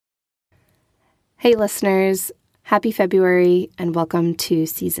Hey listeners, happy February and welcome to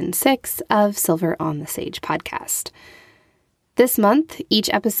Season 6 of Silver on the Sage podcast. This month, each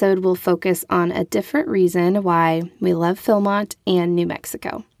episode will focus on a different reason why we love Philmont and New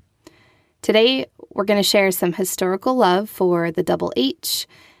Mexico. Today, we're going to share some historical love for the Double H,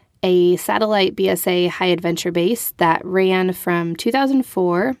 a satellite BSA high adventure base that ran from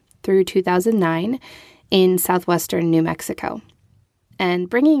 2004 through 2009 in southwestern New Mexico.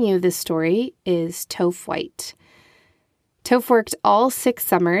 And bringing you this story is Toph White. Toph worked all 6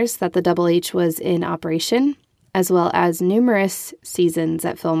 summers that the Double H was in operation, as well as numerous seasons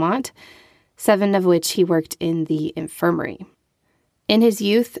at Philmont, 7 of which he worked in the infirmary. In his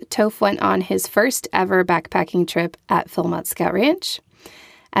youth, Toph went on his first ever backpacking trip at Philmont Scout Ranch.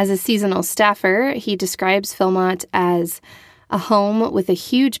 As a seasonal staffer, he describes Philmont as a home with a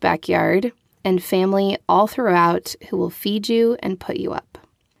huge backyard and family all throughout who will feed you and put you up.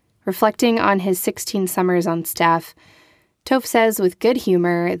 Reflecting on his 16 summers on staff, Toph says with good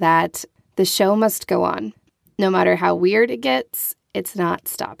humor that the show must go on. No matter how weird it gets, it's not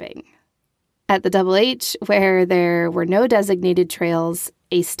stopping. At the Double H, where there were no designated trails,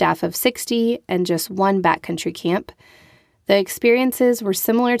 a staff of 60, and just one backcountry camp, the experiences were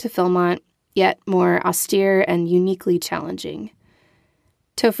similar to Philmont, yet more austere and uniquely challenging.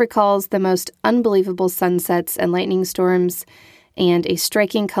 Toph recalls the most unbelievable sunsets and lightning storms and a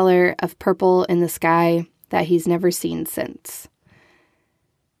striking color of purple in the sky that he's never seen since.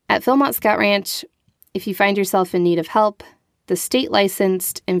 At Philmont Scout Ranch, if you find yourself in need of help, the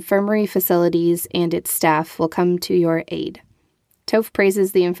state-licensed infirmary facilities and its staff will come to your aid. Toph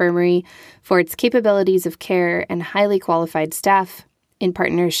praises the infirmary for its capabilities of care and highly qualified staff in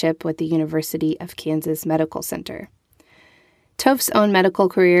partnership with the University of Kansas Medical Center. Toph's own medical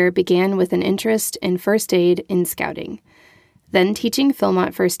career began with an interest in first aid in scouting, then teaching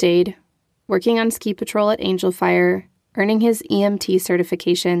Philmont first aid, working on ski patrol at Angel Fire, earning his EMT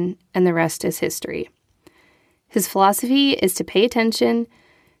certification, and the rest is history. His philosophy is to pay attention,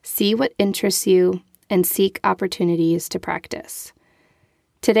 see what interests you, and seek opportunities to practice.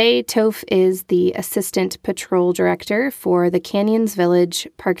 Today, Toph is the Assistant Patrol Director for the Canyons Village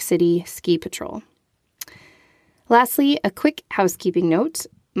Park City Ski Patrol. Lastly, a quick housekeeping note.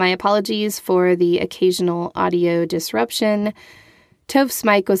 My apologies for the occasional audio disruption. Toph's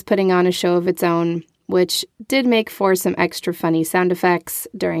mic was putting on a show of its own, which did make for some extra funny sound effects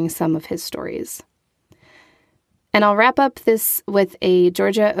during some of his stories. And I'll wrap up this with a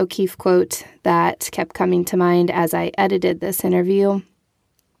Georgia O'Keeffe quote that kept coming to mind as I edited this interview.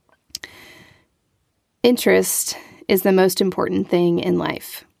 Interest is the most important thing in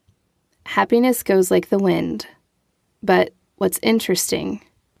life. Happiness goes like the wind, but what's interesting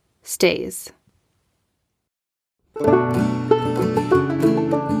stays.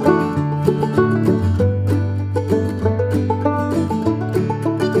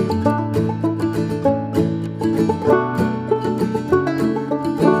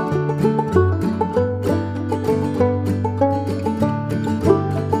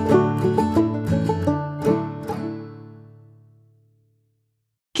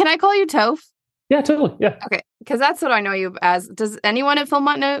 Can I call you Toph? Yeah, totally. Yeah. Okay, because that's what I know you as. Does anyone at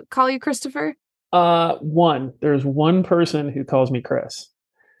Philmont call you Christopher? There's one person who calls me Chris.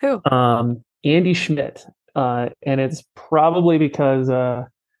 Who? Andy Schmidt. And it's probably because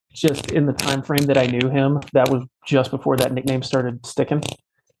just in the time frame that I knew him, that was just before that nickname started sticking.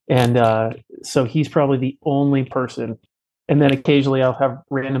 And so he's probably the only person. And then occasionally I'll have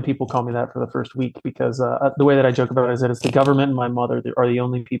random people call me that for the first week because the way that I joke about it is that it's the government and my mother that are the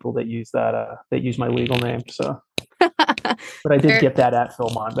only people that use that use my legal name. So, but I did get that at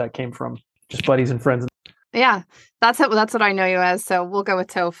Philmont. That came from just buddies and friends. Yeah, that's what I know you as. So we'll go with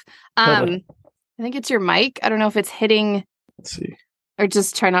Toph. Totally. I think it's your mic. I don't know if it's hitting. Let's see. Or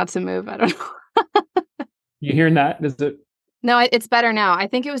just try not to move. I don't know. You hearing that? Is it? No, it's better now. I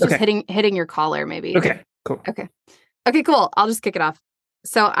think it was just hitting your collar, maybe. Okay, cool. Okay, cool. I'll just kick it off.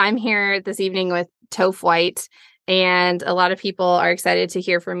 So I'm here this evening with Toph White, and a lot of people are excited to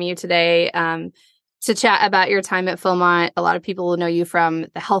hear from you today to chat about your time at Philmont. A lot of people will know you from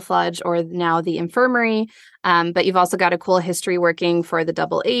the Health Lodge or now the infirmary, but you've also got a cool history working for the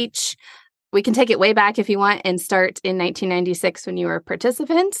Double H. We can take it way back if you want and start in 1996 when you were a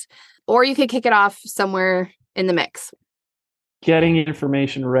participant, or you could kick it off somewhere in the mix. Getting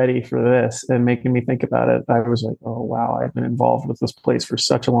information ready for this and making me think about it, I was like, oh, wow, I've been involved with this place for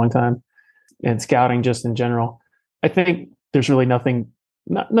such a long time and scouting just in general. I think there's really nothing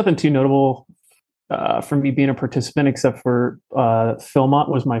too notable for me being a participant, except for Philmont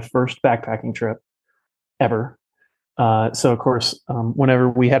was my first backpacking trip ever. So of course, whenever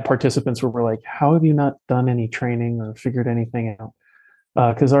we had participants where we're like, how have you not done any training or figured anything out?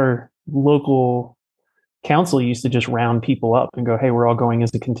 Because our local council used to just round people up and go, hey, we're all going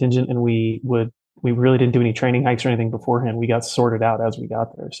as a contingent. And we really didn't do any training hikes or anything beforehand. We got sorted out as we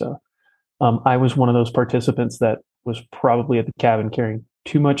got there. So I was one of those participants that was probably at the cabin carrying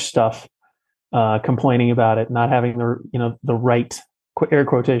too much stuff, complaining about it, not having the right, air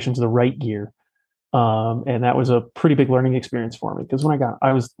quotations, the right gear. And that was a pretty big learning experience for me because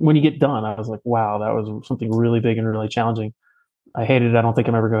when you get done, I was like, wow, that was something really big and really challenging. I hated it. I don't think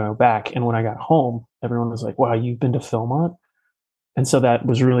I'm ever going to go back. And when I got home, everyone was like, wow, you've been to Philmont? And so that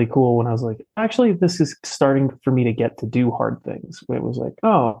was really cool when I was like, actually, this is starting for me to get to do hard things. It was like,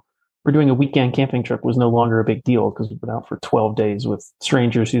 oh, we're doing a weekend camping trip was no longer a big deal because we've been out for 12 days with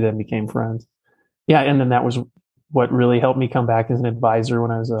strangers who then became friends. Yeah. And then that was what really helped me come back as an advisor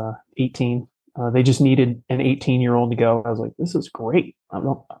when I was 18. They just needed an 18-year-old to go. I was like, this is great. I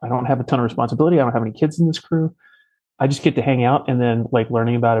don't have a ton of responsibility. I don't have any kids in this crew. I just get to hang out and then like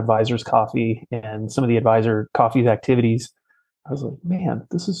learning about advisors coffee and some of the advisor coffee activities. I was like, man,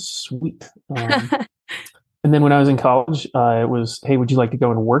 this is sweet. And then when I was in college, it was, hey, would you like to go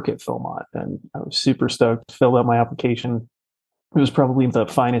and work at Philmont? And I was super stoked, filled out my application. It was probably the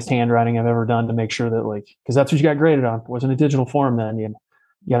finest handwriting I've ever done to make sure that because that's what you got graded on. It wasn't a digital form then. You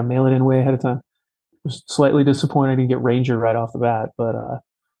got to mail it in way ahead of time. I was slightly disappointed to get Ranger right off the bat, but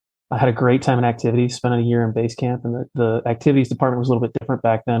I had a great time in activities, spent a year in base camp, and the activities department was a little bit different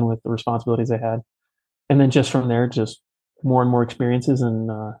back then with the responsibilities they had. And then just from there, just more and more experiences. And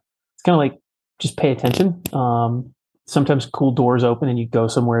it's kind of like just pay attention. Sometimes cool doors open and you go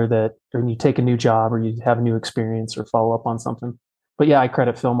somewhere or you take a new job or you have a new experience or follow up on something. But yeah, I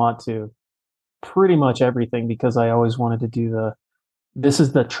credit Philmont to pretty much everything because I always wanted to do this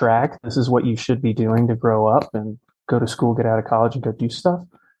is the track. This is what you should be doing to grow up and go to school, get out of college and go do stuff.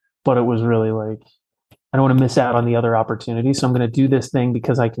 But it was really like, I don't want to miss out on the other opportunity. So I'm going to do this thing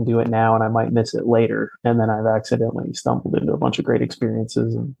because I can do it now and I might miss it later. And then I've accidentally stumbled into a bunch of great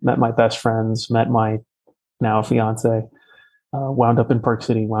experiences and met my best friends, met my now fiance, wound up in Park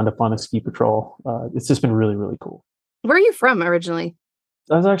City, wound up on a ski patrol. It's just been really, really cool. Where are you from originally?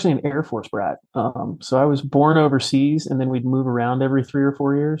 I was actually an Air Force brat. So I was born overseas and then we'd move around every 3 or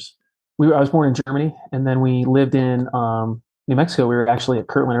 4 years. I was born in Germany and then we lived in New Mexico. We were actually at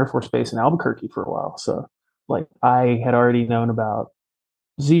Kirtland Air Force Base in Albuquerque for a while. So I had already known about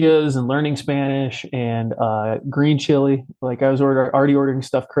Zitas and learning Spanish and green chili. I was already ordering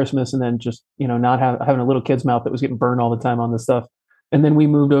stuff Christmas and then just, not having a little kid's mouth that was getting burned all the time on this stuff. And then we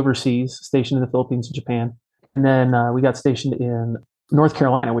moved overseas, stationed in the Philippines and Japan. And then we got stationed in North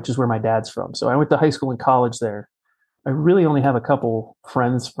Carolina, which is where my dad's from. So I went to high school and college there. I really only have a couple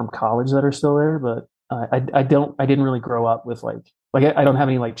friends from college that are still there, but I didn't really grow up with I don't have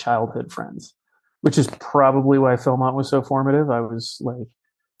any childhood friends, which is probably why Philmont was so formative. I was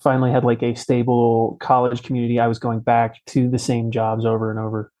finally had a stable college community. I was going back to the same jobs over and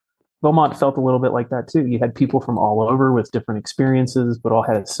over. Philmont felt a little bit like that too. You had people from all over with different experiences, but all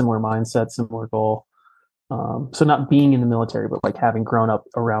had a similar mindset, similar goal. So not being in the military, but having grown up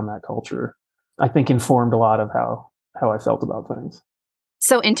around that culture, I think informed a lot of how I felt about things.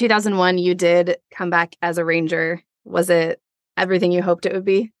 So in 2001, you did come back as a Ranger. Was it everything you hoped it would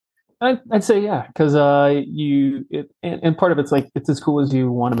be? I'd say yeah, because and part of it's it's as cool as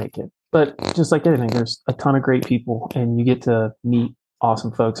you want to make it. But just like anything, there's a ton of great people, and you get to meet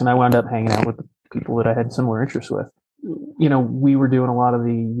awesome folks. And I wound up hanging out with the people that I had similar interests with. We were doing a lot of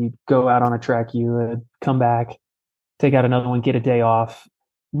you'd go out on a trek, you would come back, take out another one, get a day off.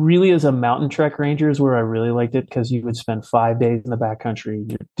 Really, as a mountain trek ranger is where I really liked it because you would spend 5 days in the backcountry.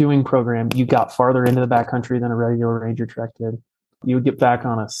 You're doing program. You got farther into the backcountry than a regular ranger trek did. You would get back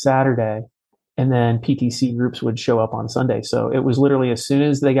on a Saturday, and then PTC groups would show up on Sunday. So it was literally as soon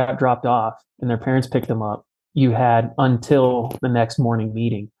as they got dropped off and their parents picked them up, you had until the next morning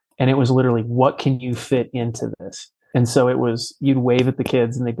meeting. And it was literally, what can you fit into this? And so it was, you'd wave at the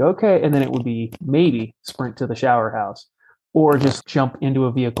kids and they'd go, okay. And then it would be maybe sprint to the shower house or just jump into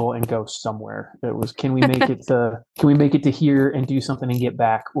a vehicle and go somewhere. It was, can we make it to here and do something and get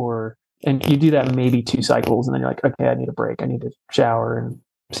back? And you do that maybe 2 cycles and then you're like, okay, I need a break. I need to shower and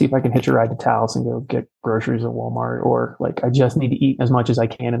see if I can hitch a ride to Taos and go get groceries at Walmart. Or I just need to eat as much as I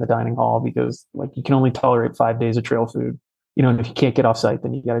can in the dining hall because you can only tolerate 5 days of trail food. And if you can't get off site,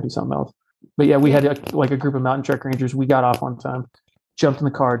 then you got to do something else. But yeah, we had a group of mountain trek rangers. We got off on time, jumped in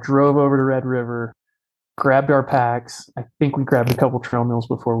the car, drove over to Red River, grabbed our packs. I think we grabbed a couple trail meals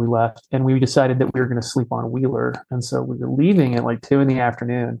before we left. And we decided that we were going to sleep on Wheeler. And so we were leaving at 2 in the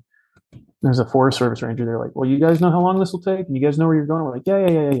afternoon. There's a Forest Service ranger. They're like, well, you guys know how long this will take? And you guys know where you're going? We're like,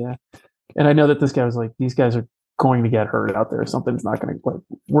 yeah. And I know that this guy was like, these guys are going to get hurt out there. Something's not going to, like,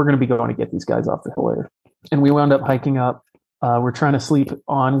 we're going to be going to get these guys off the hill later. And we wound up hiking up. We're trying to sleep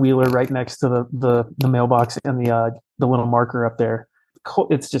on Wheeler right next to the mailbox and the little marker up there.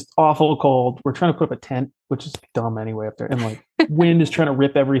 It's just awful cold. We're trying to put up a tent, which is dumb anyway up there. And like wind is trying to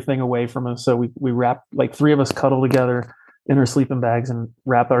rip everything away from us. So we wrap, like 3 of us cuddle together in our sleeping bags and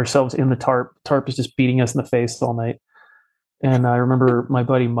wrap ourselves in the tarp. Tarp is just beating us in the face all night. And I remember my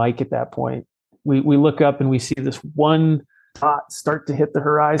buddy Mike at that point, we look up and we see this one dot start to hit the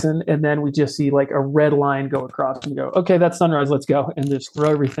horizon. And then we just see like a red line go across and go, okay, that's sunrise. Let's go. And just throw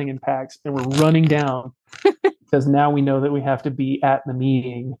everything in packs. And we're running down because now we know that we have to be at the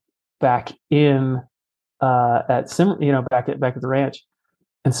meeting back in back at the ranch.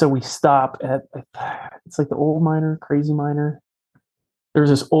 And so we stop at, it's like the Old Miner, Crazy Miner. There's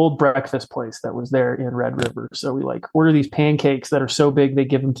this old breakfast place that was there in Red River. So we like order these pancakes that are so big they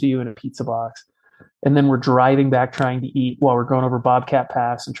give them to you in a pizza box. And then we're driving back trying to eat while we're going over Bobcat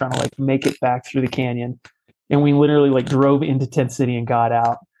Pass and trying to like make it back through the canyon. And we literally like drove into Tent City and got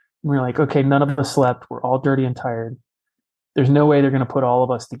out. And we were like, okay, none of us slept. We're all dirty and tired. There's no way they're going to put all of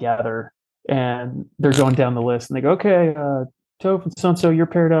us together. And they're going down the list and they go, okay, Toph and so-and-so, you're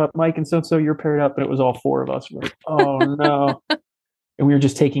paired up. Mike and so-and-so, you're paired up. And it was all 4 of us. We're like, oh no. And we were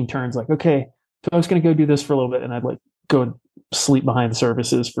just taking turns like, okay, Toph's going to go do this for a little bit. And I'd like go sleep behind the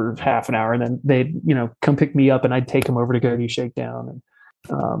services for half an hour. And then they'd, come pick me up and I'd take them over to go do shakedown.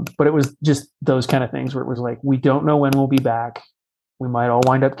 And, but it was just those kind of things where it was like, we don't know when we'll be back. We might all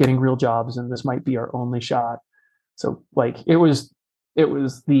wind up getting real jobs and this might be our only shot. So like, it was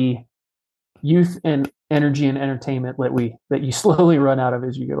the youth and energy and entertainment that you slowly run out of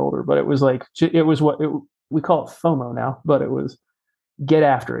as you get older. But it was like, we call it FOMO now, but it was get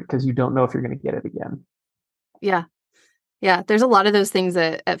after it because you don't know if you're going to get it again. Yeah. Yeah. There's a lot of those things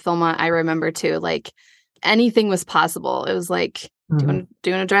at Philmont I remember too. Like anything was possible. It was like, do you want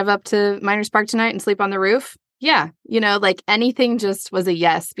to drive up to Miners Park tonight and sleep on the roof? Yeah. Like anything just was a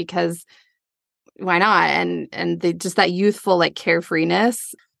yes because why not? And just that youthful like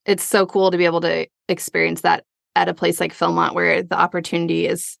carefreeness. It's so cool to be able to experience that at a place like Philmont where the opportunity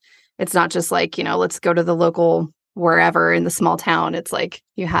is, it's not just like, let's go to the local wherever in the small town. It's like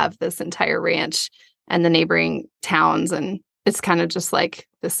you have this entire ranch and the neighboring towns, and it's kind of just like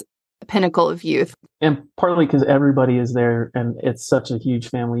this pinnacle of youth. And partly because everybody is there and it's such a huge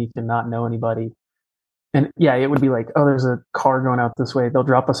family, you cannot know anybody. And yeah, it would be like, oh, there's a car going out this way. They'll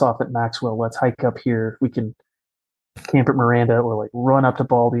drop us off at Maxwell. Let's hike up here. We can camp at Miranda or like run up to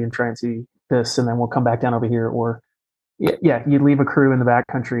Baldy and try and see this. And then we'll come back down over here. Or yeah, you'd leave a crew in the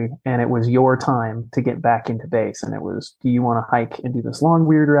backcountry and it was your time to get back into base. And it was, do you want to hike and do this long,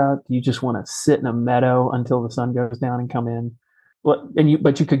 weird route? Do you just want to sit in a meadow until the sun goes down and come in?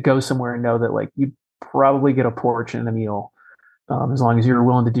 But you could go somewhere and know that like you'd probably get a porch and a meal as long as you were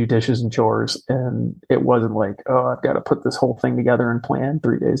willing to do dishes and chores. And it wasn't like, oh, I've got to put this whole thing together and plan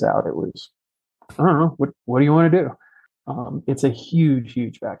 3 days out. It was, I don't know, what do you want to do? It's a huge,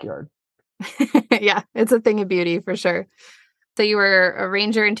 huge backyard. Yeah, it's a thing of beauty for sure. So you were a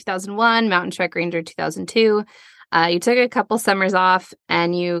ranger in 2001, mountain trek ranger 2002. You took a couple summers off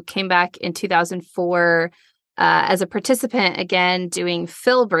and you came back in 2004 as a participant again doing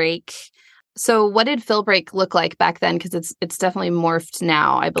Philbreak. So what did Philbreak look like back then? Because it's definitely morphed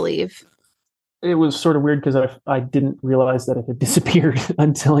now, I believe. It was sort of weird because I didn't realize that it had disappeared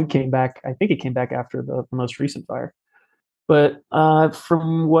until it came back. I think it came back after the most recent fire. But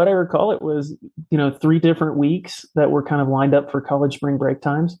from what I recall, it was, 3 different weeks that were kind of lined up for college spring break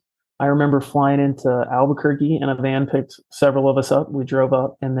times. I remember flying into Albuquerque and a van picked several of us up. We drove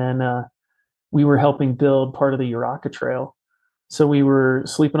up and then we were helping build part of the Uraka Trail. So we were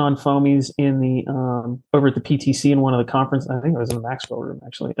sleeping on foamies in the over at the PTC in one of the conference. I think it was in the Maxwell room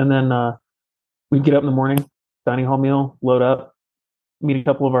actually. And then we'd get up in the morning, dining hall meal, load up, meet a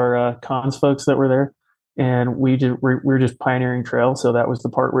couple of our cons folks that were there. And we were just pioneering trail. So that was the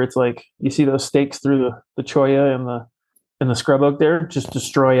part where it's like, you see those stakes through the cholla and the scrub oak there, just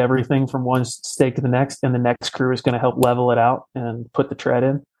destroy everything from one stake to the next. And the next crew is going to help level it out and put the tread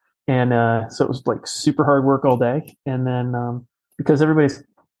in. And so it was like super hard work all day. And then because everybody's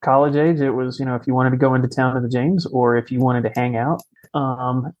college age, it was, if you wanted to go into town to the James or if you wanted to hang out.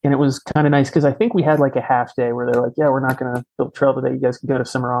 And it was kind of nice because I think we had like a half day where they're like, yeah, we're not going to build trail today. You guys can go to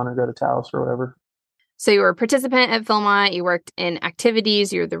Cimarron or go to Taos or whatever. So you were a participant at Philmont. You worked in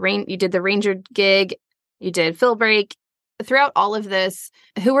activities. You did the ranger gig. You did Philbreak. Throughout all of this,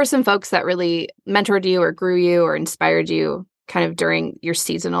 who were some folks that really mentored you or grew you or inspired you kind of during your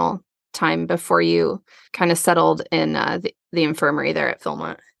seasonal time before you kind of settled in the infirmary there at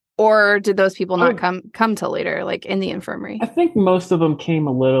Philmont? Or did those people not come till later, like in the infirmary? I think most of them came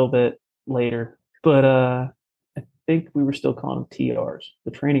a little bit later, but I think we were still calling them TRs,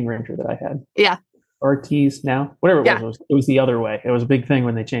 the training ranger that I had. Yeah. RTs now, whatever it was. It was the other way. It was a big thing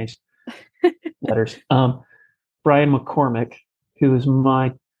when they changed letters. Brian McCormick, who is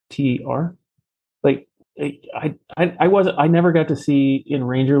my TR, like I never got to see in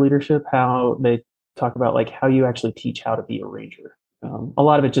ranger leadership how they talk about like how you actually teach how to be a ranger. A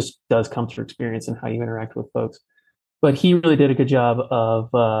lot of it just does come through experience and how you interact with folks. But he really did a good job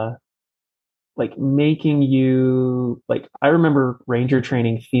of like making you like, I remember ranger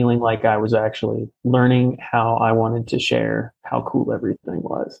training feeling like I was actually learning how I wanted to share how cool everything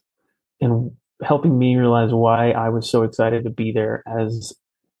was, and helping me realize why I was so excited to be there as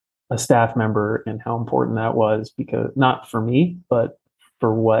a staff member and how important that was, because not for me, but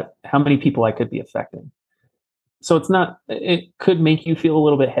for how many people I could be affecting. So it could make you feel a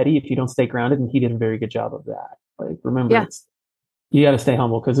little bit heady if you don't stay grounded. And he did a very good job of that. Like, remember, you got to stay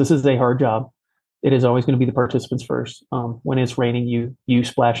humble because this is a hard job. It is always going to be the participants first. When it's raining, you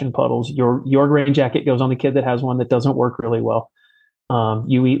splash in puddles. Your rain jacket goes on the kid that has one that doesn't work really well.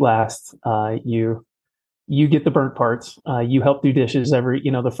 You eat last. You get the burnt parts. You help do dishes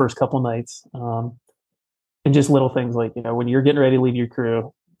the first couple nights. And just little things like, when you're getting ready to leave your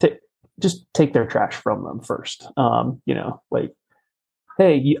crew, just take their trash from them first. Like,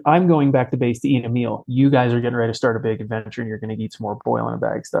 hey, I'm going back to base to eat a meal. You guys are getting ready to start a big adventure and you're going to eat some more boil in a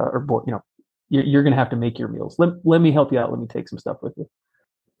bag stuff, or you're going to have to make your meals. Let me help you out. Let me take some stuff with you.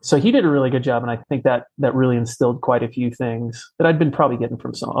 So he did a really good job. And I think that really instilled quite a few things that I'd been probably getting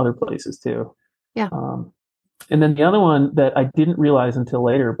from some other places too. Yeah. And then the other one that I didn't realize until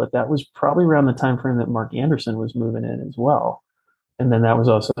later, but that was probably around the time frame that Mark Anderson was moving in as well. And then that was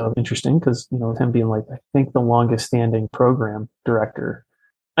also interesting because, with him being like, I think the longest standing program director,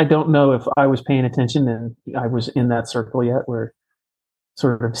 I don't know if I was paying attention and I was in that circle yet where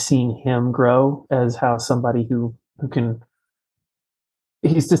sort of seeing him grow as how somebody who can,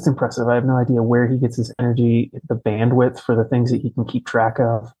 he's just impressive. I have no idea where he gets his energy, the bandwidth for the things that he can keep track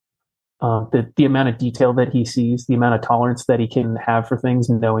of, the amount of detail that he sees, the amount of tolerance that he can have for things,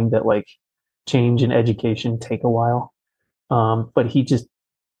 knowing that like change and education take a while. But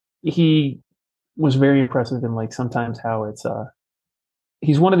he was very impressive in like sometimes how it's,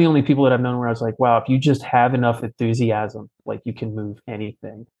 he's one of the only people that I've known where I was like, wow, if you just have enough enthusiasm, like you can move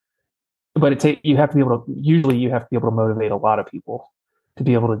anything. But you have to be able to motivate a lot of people to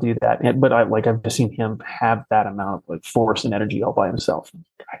be able to do that. But I've just seen him have that amount of like force and energy all by himself.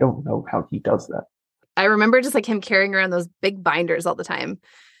 I don't know how he does that. I remember just like him carrying around those big binders all the time,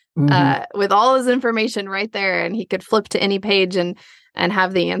 with all his information right there, and he could flip to any page and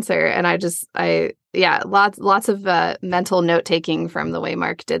have the answer. And lots of mental note taking from the way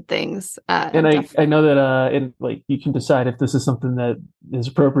Mark did things. And I know that you can decide if this is something that is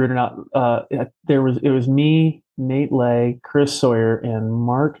appropriate or not. It was me, Nate Lay, Chris Sawyer, and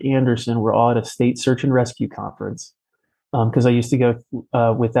Mark Anderson were all at a state search and rescue conference. Because I used to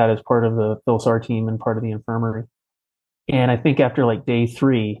go with that as part of the PhilSAR team and part of the infirmary. And I think after like day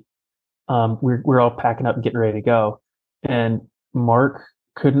 3, we're all packing up and getting ready to go. And Mark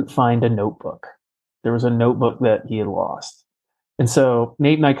couldn't find a notebook. There was a notebook that he had lost. And so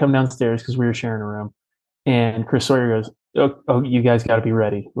Nate and I come downstairs because we were sharing a room. And Chris Sawyer goes, oh, you guys got to be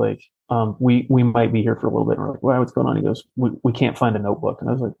ready. Like, we might be here for a little bit. And we're like, wow, what's going on? He goes, we can't find a notebook. And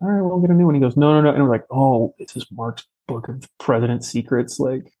I was like, all right, we'll get a new one. He goes, no. And we're like, oh, this is Mark's book of President's Secrets.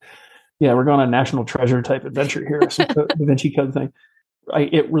 Like, yeah, we're going on a national treasure type adventure here. Some Da Vinci Code thing.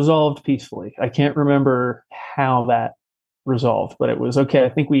 It resolved peacefully. I can't remember how that resolved, but it was okay. I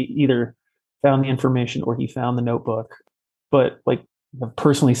think we either found the information or he found the notebook. But like, I've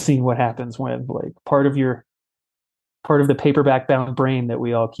personally seen what happens when like part of the paperback bound brain that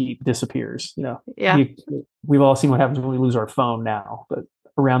we all keep disappears. Yeah. We've all seen what happens when we lose our phone now. But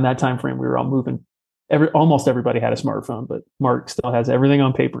around that time frame, we were all moving. Almost everybody had a smartphone, but Mark still has everything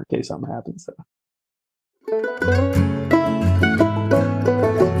on paper in case something happens. So.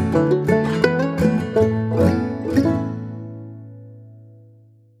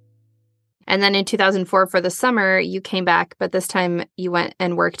 And then in 2004 for the summer, you came back, but this time you went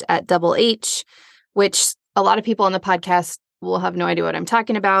and worked at Double H, which a lot of people on the podcast will have no idea what I'm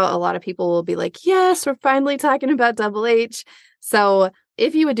talking about. A lot of people will be like, yes, we're finally talking about Double H. So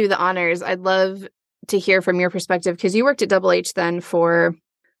if you would do the honors, I'd love to hear from your perspective, because you worked at Double H then for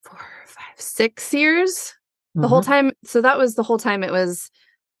 4, 5, 6 years, the whole time. So that was the whole time it was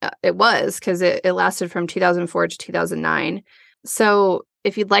because it lasted from 2004 to 2009. So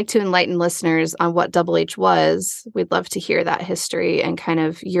if you'd like to enlighten listeners on what Double H was, we'd love to hear that history and kind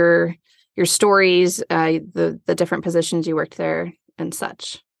of your stories, the different positions you worked there and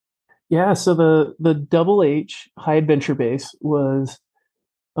such. Yeah, so the Double H High Adventure Base was,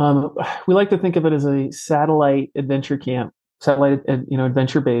 we like to think of it as a satellite adventure camp,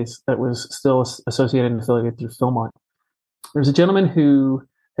 adventure base that was still associated and affiliated through Philmont. There's a gentleman who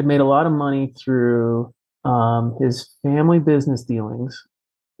had made a lot of money through his family business dealings.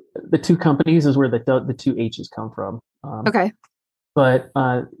 The two companies is where the two H's come from. Okay. But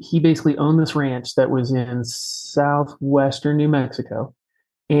he basically owned this ranch that was in southwestern New Mexico.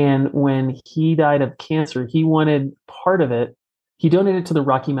 And when he died of cancer, he wanted part of it. He donated to the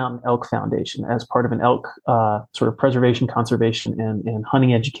Rocky Mountain Elk Foundation as part of an elk sort of preservation, conservation, and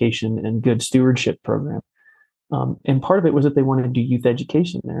hunting education and good stewardship program. And part of it was that they wanted to do youth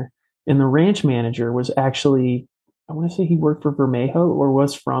education there. And the ranch manager was actually, I want to say he worked for Vermejo or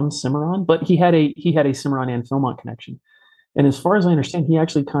was from Cimarron, but he had a Cimarron and Philmont connection. And as far as I understand, he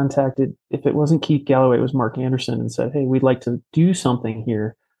actually contacted, if it wasn't Keith Galloway, it was Mark Anderson, and said, "Hey, we'd like to do something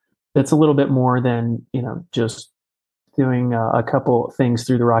here that's a little bit more than, just doing a couple things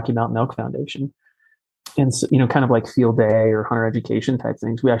through the Rocky Mountain Elk Foundation. And, so, kind of like field day or hunter education type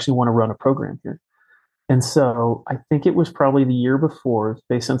things. We actually want to run a program here." And so I think it was probably the year before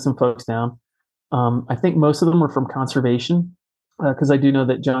they sent some folks down. I think most of them were from conservation, because I do know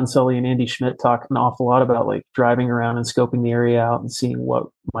that John Sully and Andy Schmidt talk an awful lot about like driving around and scoping the area out and seeing what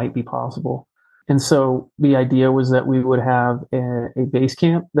might be possible. And so the idea was that we would have a base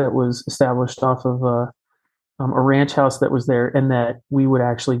camp that was established off of a ranch house that was there, and that we would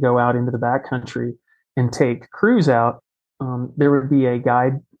actually go out into the backcountry and take crews out. There would be a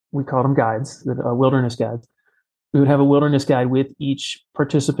guide. We called them guides, wilderness guides. We would have a wilderness guide with each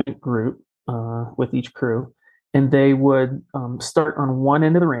participant group, with each crew. And they would start on one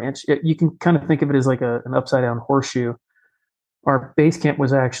end of the ranch. You can kind of think of it as like an upside down horseshoe. Our base camp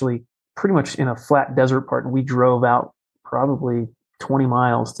was actually pretty much in a flat desert part, and we drove out probably 20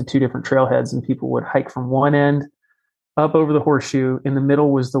 miles to two different trailheads, and people would hike from one end up over the horseshoe. In the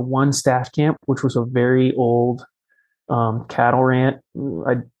middle was the one staff camp, which was a very old cattle ranch.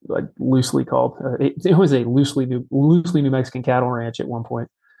 I loosely called it was a loosely New Mexican cattle ranch at one point,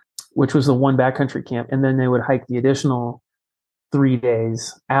 which was the one backcountry camp. And then they would hike the additional 3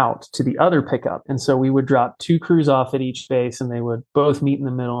 days out to the other pickup. And so we would drop two crews off at each base, and they would both meet in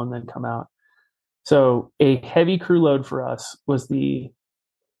the middle and then come out. So a heavy crew load for us was the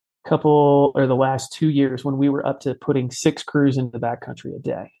last 2 years when we were up to putting 6 crews into the backcountry a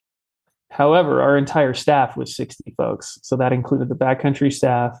day. However, our entire staff was 60 folks. So that included the backcountry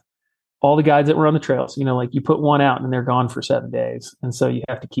staff, all the guides that were on the trails. Like you put one out and they're gone for 7 days. And so you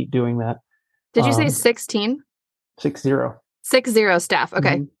have to keep doing that. Did you say 16? 60. 60 staff.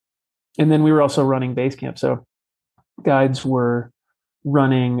 Okay. Mm-hmm. And then we were also running base camp. So guides were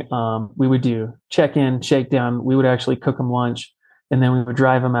running, we would do check-in, shakedown. We would actually cook them lunch, and then we would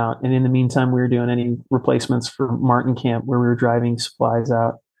drive them out. And in the meantime, we were doing any replacements for Martin Camp, where we were driving supplies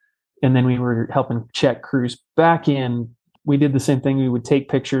out. And then we were helping check crews back in. We did the same thing. We would take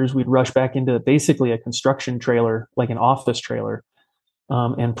pictures. We'd rush back into basically a construction trailer, like an office trailer,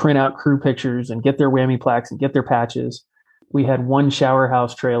 and print out crew pictures and get their whammy plaques and get their patches. We had one shower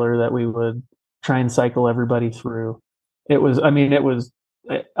house trailer that we would try and cycle everybody through.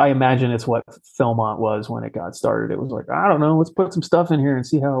 I imagine it's what Philmont was when it got started. It was like, I don't know, let's put some stuff in here and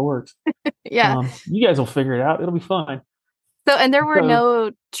see how it works. Yeah. You guys will figure it out. It'll be fine. So, and there were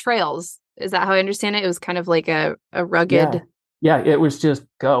no trails. Is that how I understand it? It was kind of like a rugged. Yeah, it was just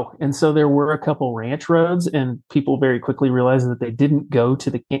go. And so there were a couple ranch roads, and people very quickly realized that they didn't go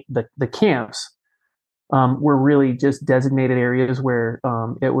to the camps. Were really just designated areas where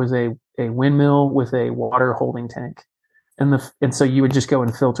it was a windmill with a water holding tank. And so you would just go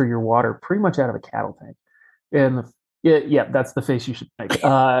and filter your water pretty much out of a cattle tank. And that's the face you should make.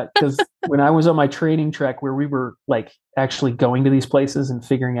 Because when I was on my training trek, where we were like actually going to these places and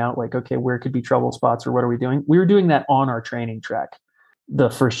figuring out like, okay, where could be trouble spots or what are we doing? We were doing that on our training trek the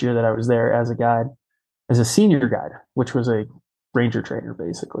first year that I was there as a guide, as a senior guide, which was a ranger trainer,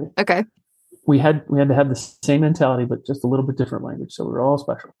 basically. Okay. We had to have the same mentality, but just a little bit different language. So we were all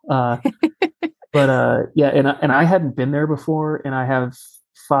special. And I hadn't been there before, and I have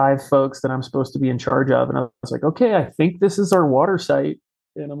 5 folks that I'm supposed to be in charge of. And I was like, okay, I think this is our water site.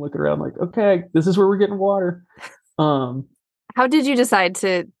 And I'm looking around like, okay, this is where we're getting water. How did you decide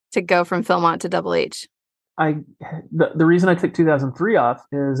to go from Philmont to Double H? The reason I took 2003 off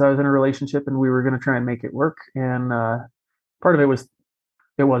is I was in a relationship and we were going to try and make it work. And part of it was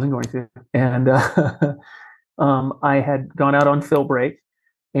it wasn't going to. And I had gone out on fill break.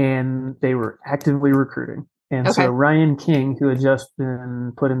 and they were actively recruiting. And so Okay. Ryan King, who had just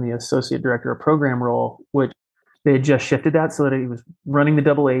been put in the associate director of program role, which they had just shifted that so that he was running the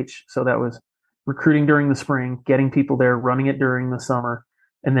Double H. So that was recruiting during the spring, getting people there, running it during the summer,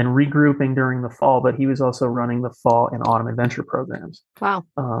 and then regrouping during the fall. But he was also running the fall and autumn adventure programs. Wow.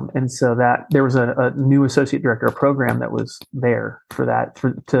 And so that there was a new associate director of program that was there for that,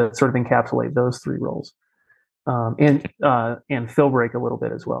 to sort of encapsulate those three roles, and Philbrake a little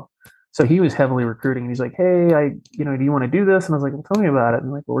bit as well. So he was heavily recruiting, and he's like, "Hey, do you want to do this?" And I was like, "Well, tell me about it."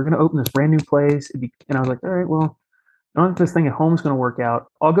 And like, "Well, we're going to open this brand new place." And I was like, "All right, well, I don't know if this thing at home is going to work out.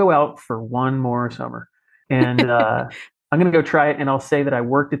 I'll go out for one more summer, and I'm going to go try it. And I'll say that I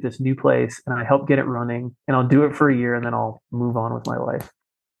worked at this new place and I helped get it running, and I'll do it for a year, and then I'll move on with my life."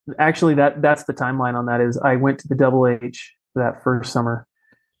 Actually, that's the timeline on that. Is I went to the Double H that first summer,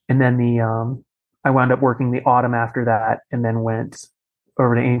 and then I wound up working the autumn after that, and then went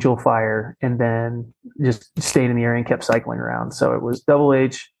over to Angel Fire, and then just stayed in the area and kept cycling around. So it was Double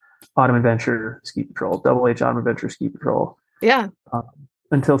H, Autumn Adventure, Ski Patrol, Double H, Autumn Adventure, Ski Patrol. Yeah.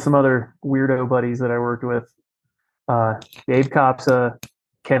 Until some other weirdo buddies that I worked with, Dave Kopsa,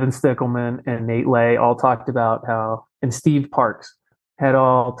 Kevin Stickelman, and Nate Lay all talked about how, and Steve Parks had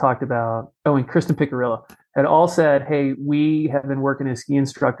all talked about, and Kristen Piccirillo had all said, "Hey, we have been working as ski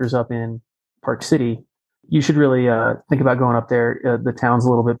instructors up in Park City. You should really think about going up there. The town's a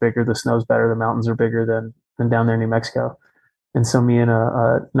little bit bigger, the snow's better, the mountains are bigger than down there in New Mexico." And so me and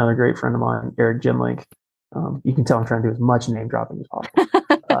another great friend of mine, Eric Jimlink, you can tell I'm trying to do as much name dropping as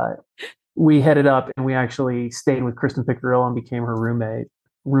possible. We headed up, and we actually stayed with Kristen Piccirillo and became her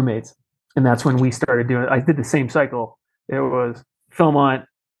roommates. And that's when we started doing it. I did the same cycle. It was Philmont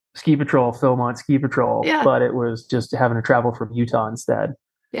Ski Patrol, Philmont Ski Patrol, Yeah. but it was just having to travel from Utah instead.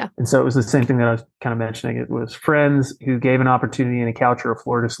 Yeah. And so it was the same thing that I was kind of mentioning. It was friends who gave an opportunity and a couch or a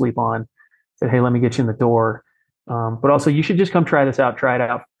floor to sleep on, said, "Hey, let me get you in the door. But also, you should just come try this out. Try it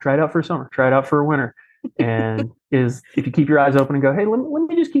out for a summer. Try it out for a winter." And if you keep your eyes open and go, "Hey, let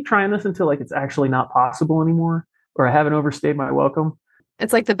me just keep trying this until like it's actually not possible anymore, or I haven't overstayed my welcome."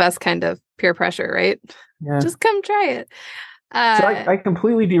 It's like the best kind of peer pressure, right? Yeah. Just come try it. So I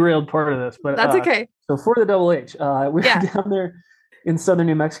completely derailed part of this, but that's okay. So for the Double H, we were Yeah. down there in southern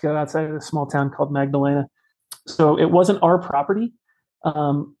New Mexico, outside of a small town called Magdalena. So it wasn't our property.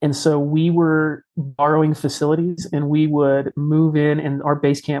 And so we were borrowing facilities, and we would move in, and our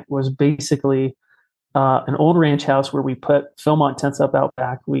base camp was basically an old ranch house where we put Philmont tents up out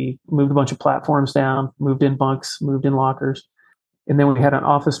back. We moved a bunch of platforms down, moved in bunks, moved in lockers. And then we had an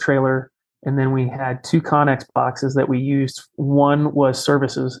office trailer, and then we had two Connex boxes that we used. One was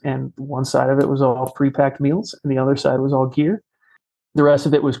services, and one side of it was all pre-packed meals, and the other side was all gear. The rest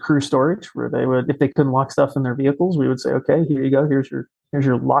of it was crew storage, where they would, if they couldn't lock stuff in their vehicles, we would say, "Okay, here you go. Here's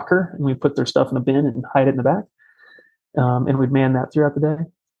your locker," and we put their stuff in a bin and hide it in the back. And we'd man that throughout the day.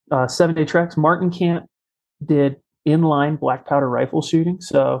 7-day treks. Martin Camp did inline black powder rifle shooting,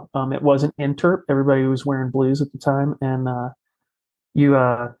 so it wasn't interp. Everybody was wearing blues at the time, and we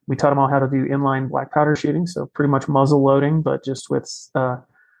taught them all how to do inline black powder shooting. So pretty much muzzle loading, but just with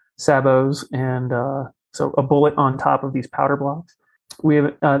sabots, and so a bullet on top of these powder blocks.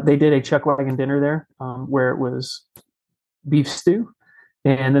 They did a chuck wagon dinner there, where it was beef stew,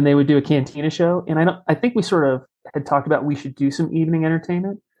 and then they would do a cantina show. And I think we sort of had talked about we should do some evening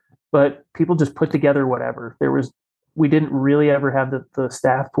entertainment, but people just put together whatever. We didn't really ever have the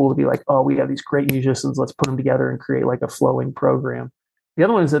staff pool to be like, "Oh, we have these great musicians, let's put them together and create like a flowing program." The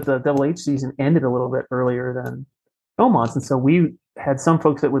other one is that the Double H season ended a little bit earlier than Philmont's, and so we had some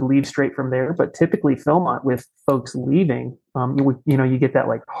folks that would leave straight from there. But typically, Philmont, with folks leaving, you get that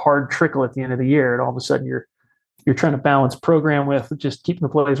like hard trickle at the end of the year, and all of a sudden you're trying to balance program with just keeping the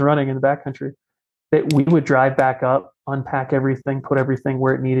place running in the backcountry. That we would drive back up, unpack everything, put everything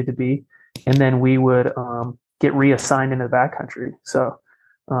where it needed to be, and then we would get reassigned into the backcountry. So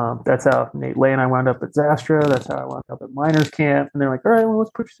that's how Nate Lay and I wound up at Zastrow. That's how I wound up at Miners Camp. And they're like, "All right, well,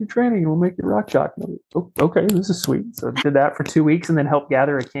 let's put you through training and we'll make you rock jock." And like, "Oh, okay, this is sweet." So I did that for 2 weeks and then helped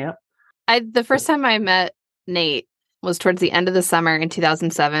gather a camp. The first time I met Nate was towards the end of the summer in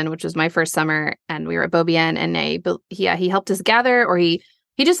 2007, which was my first summer, and we were at Beaubien, and he helped us gather, or he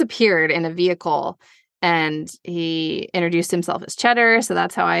just appeared in a vehicle, and he introduced himself as Cheddar, so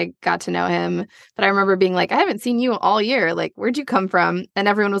that's how I got to know him. But I remember being like, "I haven't seen you all year. Like, where'd you come from?" And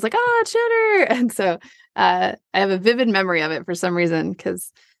everyone was like, "Ah, Cheddar!" And so I have a vivid memory of it for some reason,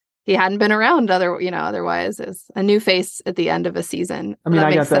 because he hadn't been around otherwise. It's a new face at the end of a season. I mean,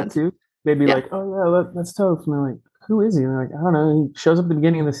 I got that too. They'd be like, "Oh yeah, that's Toph." And they're like, "Who is he?" And they're like, "I don't know. He shows up at the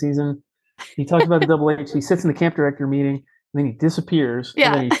beginning of the season. He talks about the Double H. He sits in the camp director meeting, then he disappears,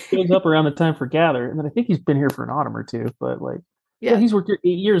 and then he shows up around the time for gather, and then I think he's been here for an autumn or two, but like, yeah, he's worked here 8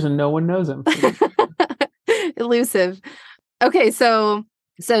 years and no one knows him. Elusive. Okay, so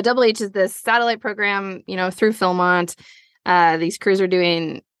Double H is this satellite program, through Philmont. These crews are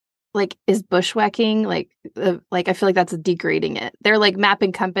doing, like, is bushwhacking, like I feel like that's degrading it. They're like map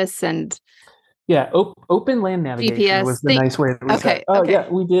and compass and open land navigation GPS was the nice way that we said. Oh, okay. Yeah,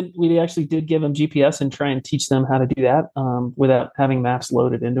 we actually did give them GPS and try and teach them how to do that without having maps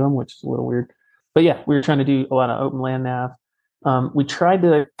loaded into them, which is a little weird. But yeah, we were trying to do a lot of open land nav. We tried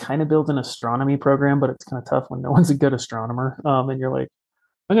to kind of build an astronomy program, but it's kind of tough when no one's a good astronomer. And you're like,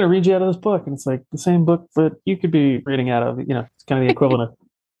 I'm going to read you out of this book. And it's like the same book that you could be reading out of, it's kind of the equivalent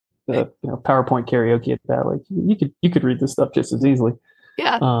of PowerPoint karaoke at that. Like you could read this stuff just as easily.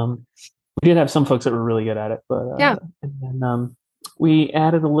 Yeah. We did have some folks that were really good at it, but and then we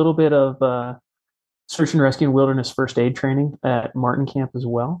added a little bit of search and rescue and wilderness first aid training at Martin Camp as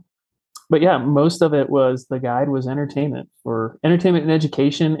well. But yeah, most of it was the guide was entertainment and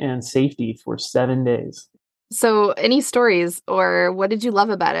education and safety for 7 days. So any stories, or what did you love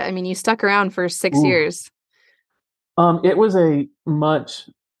about it? I mean, you stuck around for 6 years. It was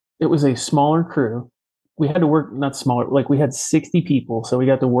a smaller crew. We had to work, not smaller, like we had 60 people. So we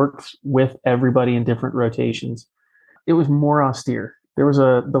got to work with everybody in different rotations. It was more austere. There was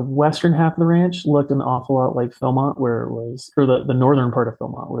the western half of the ranch looked an awful lot like Philmont, where it was, or the northern part of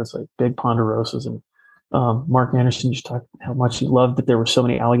Philmont, where it's like big ponderosas. And Mark Anderson just talked how much he loved that there were so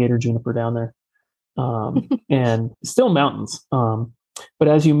many alligator juniper down there, and still mountains. But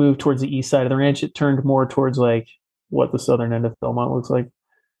as you move towards the east side of the ranch, it turned more towards like what the southern end of Philmont looks like.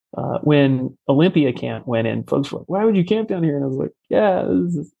 When Olympia Camp went in, folks were like, "Why would you camp down here?" And I was like, "Yeah,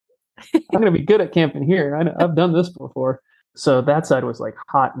 I'm going to be good at camping here. I've done this before." So that side was like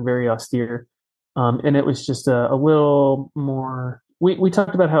hot and very austere. And it was just a little more, we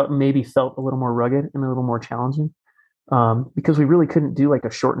talked about how it maybe felt a little more rugged and a little more challenging because we really couldn't do like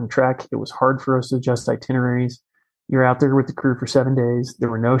a shortened trek. It was hard for us to adjust itineraries. You're out there with the crew for 7 days. There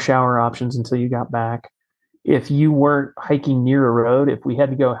were no shower options until you got back. If you weren't hiking near a road, if we had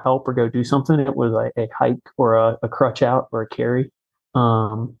to go help or go do something, it was a hike or a crutch out or a carry.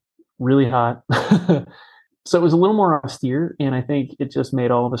 Really hot. So it was a little more austere, and I think it just made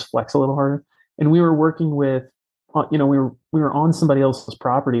all of us flex a little harder. And we were working with, we were on somebody else's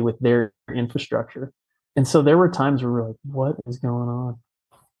property with their infrastructure. And so there were times where we were like, what is going on?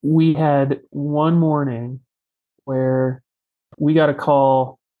 We had one morning where we got a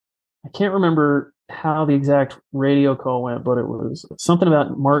call. I can't remember how the exact radio call went, but it was something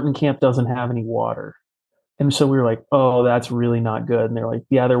about Martin Camp doesn't have any water. And so we were like, oh, that's really not good. And they're like,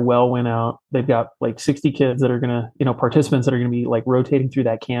 yeah, their well went out. They've got like 60 kids that are going to, participants that are going to be like rotating through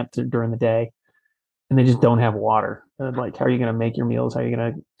that camp during the day. And they just don't have water. And like, how are you going to make your meals? How are you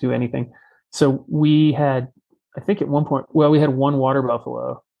going to do anything? So we had, I think at one point, we had one water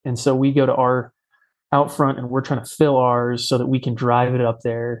buffalo. And so we go to our out front and we're trying to fill ours so that we can drive it up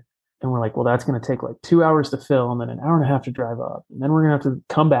there. And we're like, well, that's going to take like 2 hours to fill and then an hour and a half to drive up. And then we're going to have to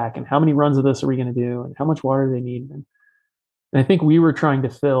come back. And how many runs of this are we going to do? And how much water do they need? And I think we were trying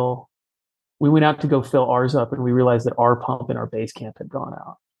to we went out to go fill ours up and we realized that our pump in our base camp had gone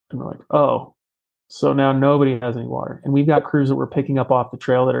out. And we're like, oh, so now nobody has any water. And we've got crews that we're picking up off the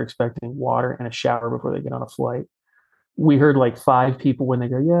trail that are expecting water and a shower before they get on a flight. We heard like 5 people when they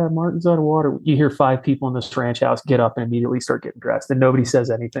go, yeah, Martin's out of water. You hear 5 people in this ranch house get up and immediately start getting dressed and nobody says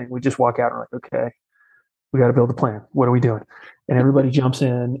anything. We just walk out and we're like, okay, we got to build a plan. What are we doing? And everybody jumps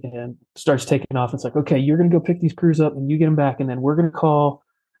in and starts taking off. It's like, okay, you're going to go pick these crews up and you get them back. And then we're going to call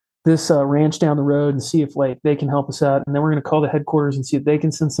this ranch down the road and see if like they can help us out. And then we're going to call the headquarters and see if they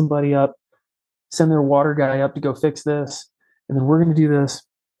can send somebody up, send their water guy up to go fix this. And then we're going to do this.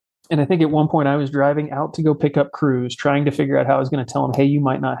 And I think at one point I was driving out to go pick up crews, trying to figure out how I was going to tell them, hey, you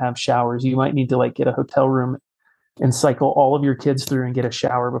might not have showers. You might need to like get a hotel room and cycle all of your kids through and get a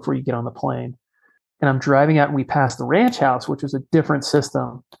shower before you get on the plane. And I'm driving out and we passed the ranch house, which was a different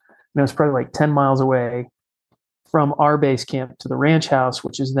system. And it was probably like 10 miles away from our base camp to the ranch house,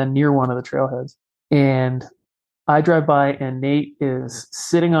 which is then near one of the trailheads. And I drive by and Nate is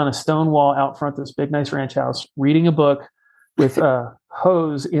sitting on a stone wall out front of this big, nice ranch house, reading a book with a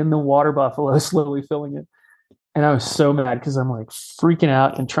hose in the water buffalo, slowly filling it. And I was so mad because I'm like freaking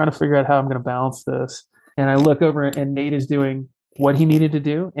out and trying to figure out how I'm going to balance this. And I look over and Nate is doing what he needed to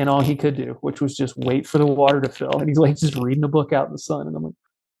do and all he could do, which was just wait for the water to fill. And he's like just reading a book out in the sun. And I'm like,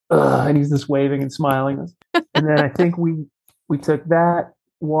 ugh, and he's just waving and smiling. And then I think we took that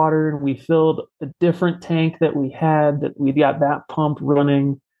water and we filled a different tank that we got that pump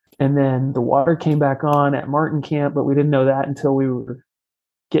running. And then the water came back on at Martin Camp, but we didn't know that until we were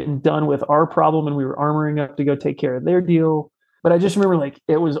getting done with our problem and we were armoring up to go take care of their deal. But I just remember like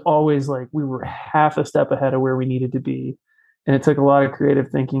it was always like we were half a step ahead of where we needed to be. And it took a lot of creative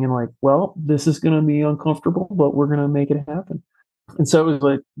thinking and like, well, this is going to be uncomfortable, but we're going to make it happen. And so it was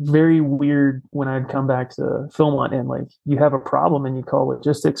like very weird when I'd come back to Philmont and like you have a problem and you call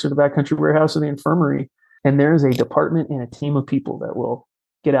logistics or the backcountry warehouse or the infirmary, and there's a department and a team of people that will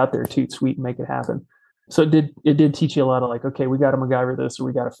get out there, toot sweet, and make it happen. So it did teach you a lot of like, okay, we got to MacGyver this or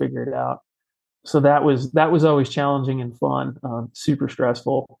we got to figure it out. So that was always challenging and fun, super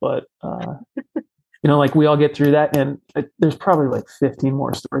stressful, but like we all get through that. And there's probably like 15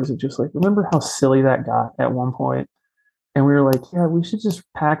 more stories of just like, remember how silly that got at one point? And we were like, yeah, we should just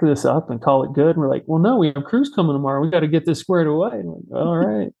pack this up and call it good. And we're like, well, no, we have crews coming tomorrow. We got to get this squared away. And we're like, all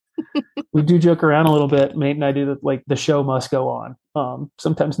right. We do joke around a little bit. Mate and I do that, like the show must go on.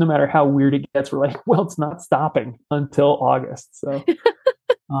 Sometimes no matter how weird it gets, we're like, well, it's not stopping until August. So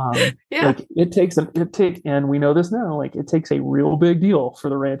yeah. like and we know this now, like it takes a real big deal for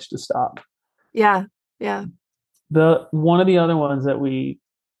the ranch to stop. Yeah. Yeah. One of the other ones that we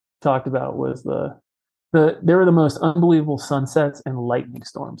talked about was there were the most unbelievable sunsets and lightning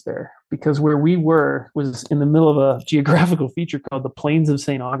storms there, because where we were was in the middle of a geographical feature called the Plains of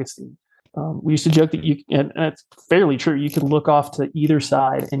St. Augustine. We used to joke that and it's fairly true, you could look off to either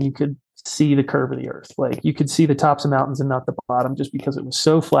side and you could see the curve of the earth. Like you could see the tops of mountains and not the bottom, just because it was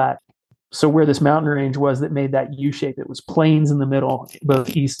so flat. So where this mountain range was that made that U shape, it was plains in the middle, both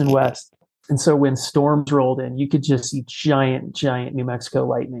east and west. And so when storms rolled in, you could just see giant New Mexico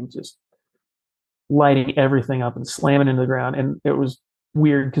lightning just lighting everything up and slamming into the ground. And it was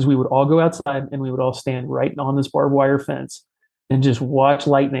weird because we would all go outside and we would all stand right on this barbed wire fence and just watch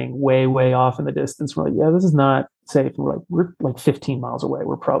lightning way, way off in the distance. We're like, yeah, this is not safe. And we're like 15 miles away.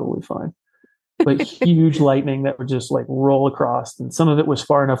 We're probably fine. But huge lightning that would just like roll across. And some of it was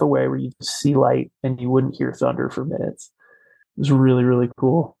far enough away where you could see light and you wouldn't hear thunder for minutes. It was really, really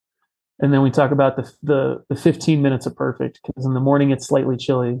cool. And then we talk about the 15 minutes of perfect, because in the morning it's slightly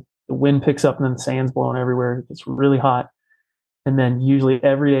chilly. The wind picks up and then the sand's blowing everywhere. It's really hot. And then usually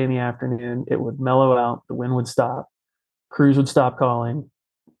every day in the afternoon, it would mellow out. The wind would stop. Crews would stop calling.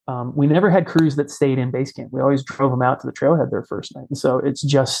 We never had crews that stayed in base camp. We always drove them out to the trailhead their first night. And so it's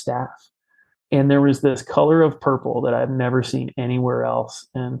just staff. And there was this color of purple that I've never seen anywhere else.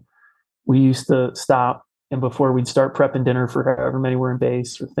 And we used to stop. And before we'd start prepping dinner for however many were in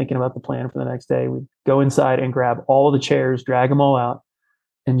base or thinking about the plan for the next day, we'd go inside and grab all the chairs, drag them all out,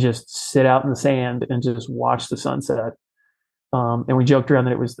 and just sit out in the sand and just watch the sunset. And we joked around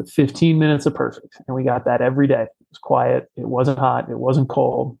that it was the 15 minutes of perfect. And we got that every day. It was quiet. It wasn't hot. It wasn't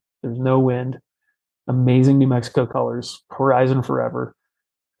cold. There's no wind. Amazing New Mexico colors, horizon forever.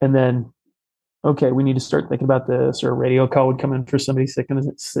 And then, okay, we need to start thinking about this, or a radio call would come in for somebody sick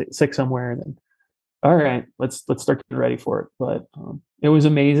somewhere. And then, all right, let's start getting ready for it. But it was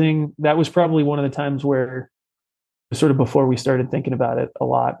amazing. That was probably one of the times where, sort of before we started thinking about it a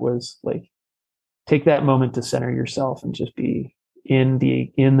lot, was like, take that moment to center yourself and just be in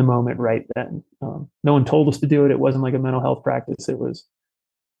the moment right then. No one told us to do it. It wasn't like a mental health practice. It was,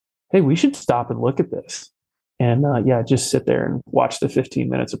 hey, we should stop and look at this. And just sit there and watch the 15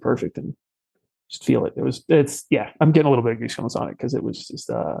 minutes of perfect and just feel it. I'm getting a little bit of goosebumps on it, because it was just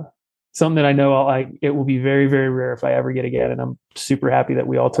something that I know it will be very, very rare if I ever get again. And I'm super happy that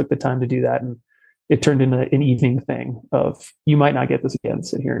we all took the time to do that. And it turned into an evening thing of, you might not get this again,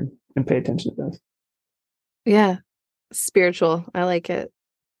 sit here and pay attention to this. Yeah. Spiritual. I like it.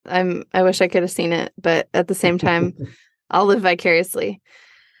 I wish I could have seen it, but at the same time, I'll live vicariously.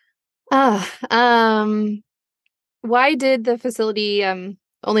 Why did the facility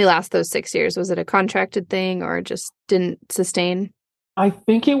only last those 6 years? Was it a contracted thing or just didn't sustain? I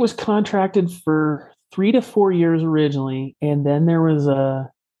think it was contracted for 3 to 4 years originally, and then there was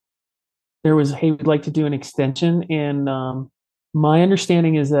hey, we'd like to do an extension. And my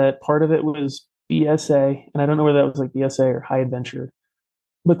understanding is that part of it was BSA, and I don't know whether that was like BSA or High Adventure,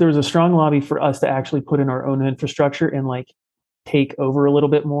 but there was a strong lobby for us to actually put in our own infrastructure and like take over a little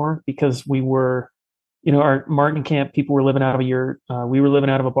bit more, because we were, our Martin Camp people were living out of a yurt. We were living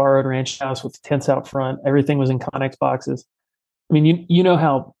out of a borrowed ranch house with tents out front. Everything was in Connex boxes. I mean, you know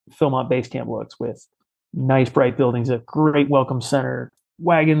how Philmont Base Camp looks, with nice bright buildings, a great welcome center,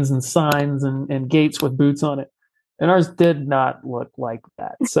 wagons and signs and gates with boots on it. And ours did not look like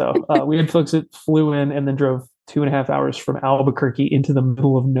that. So we had folks that flew in and then drove 2.5 hours from Albuquerque into the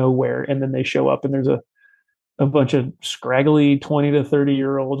middle of nowhere. And then they show up and there's a bunch of scraggly 20 to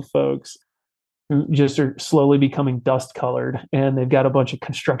 30-year-old folks. just are slowly becoming dust colored, and they've got a bunch of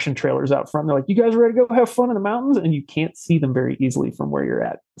construction trailers out front. They're like, "You guys ready to go have fun in the mountains?" And you can't see them very easily from where you're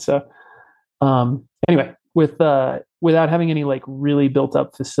at. So, anyway, without having any like really built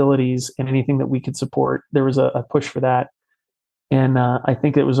up facilities and anything that we could support, there was a push for that. And I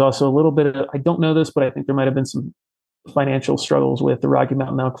think it was also a little bit of, I don't know this, but I think there might have been some financial struggles with the Rocky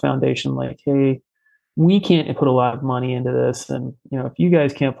Mountain Elk Foundation. Like, hey, we can't put a lot of money into this. And, if you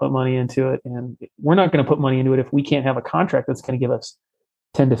guys can't put money into it, and we're not going to put money into it if we can't have a contract that's going to give us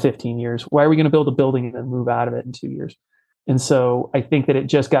 10 to 15 years. Why are we going to build a building and then move out of it in 2 years? And so I think that it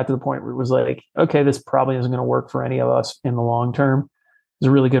just got to the point where it was like, okay, this probably isn't going to work for any of us in the long term. It was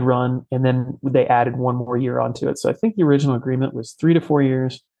a really good run. And then they added one more year onto it. So I think the original agreement was 3 to 4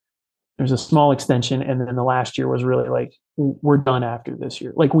 years. There's a small extension. And then the last year was really like, we're done after this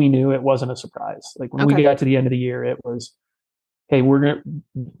year. Like, we knew it wasn't a surprise. Like, when we got to the end of the year, it was, hey,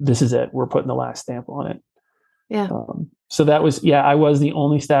 this is it. We're putting the last stamp on it. Yeah. So that was, I was the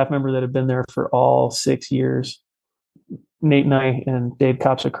only staff member that had been there for all 6 years. Nate and I and Dave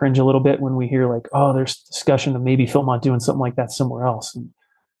Kopsa cringe a little bit when we hear like, oh, there's discussion of maybe Philmont doing something like that somewhere else. And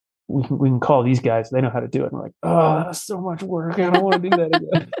we can call these guys. They know how to do it. And we're like, oh, that's so much work. I don't want to do that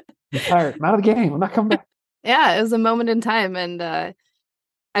again. I'm tired. I'm out of the game. I'm not coming back. Yeah, it was a moment in time. And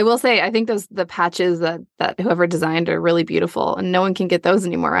I will say, I think the patches that whoever designed are really beautiful, and no one can get those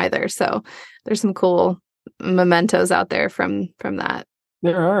anymore either. So there's some cool mementos out there from that.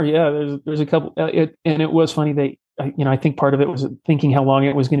 There are. Yeah, there's a couple. And it was funny. I think part of it was thinking how long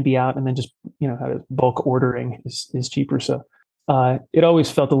it was going to be out, and then just, how to bulk ordering is cheaper. So it always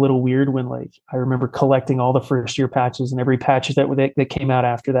felt a little weird when, like, I remember collecting all the first year patches and every patch that came out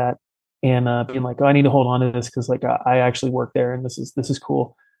after that, and being like, oh, I need to hold on to this because like I actually work there and this is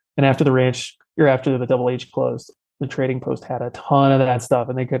cool. And after the ranch, or after the Double H closed, the Trading Post had a ton of that stuff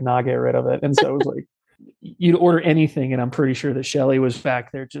and they could not get rid of it. And so it was like, you'd order anything, and I'm pretty sure that Shelley was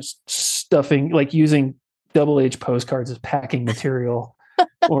back there just stuffing, like using Double H postcards as packing material.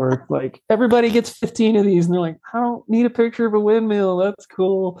 Or like, everybody gets 15 of these, and they're like, I don't need a picture of a windmill. That's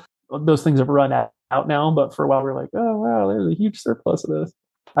cool. Those things have run out now, but for a while we're like, oh wow, there's a huge surplus of this.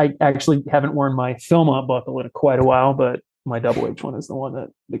 I actually haven't worn my Philmont buckle in quite a while, but my Double H one is the one that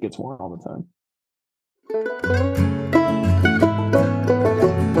gets worn all the time.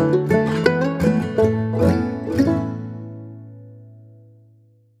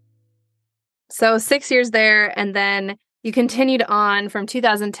 So 6 years there, and then you continued on from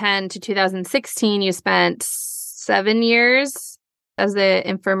 2010 to 2016. You spent 7 years as the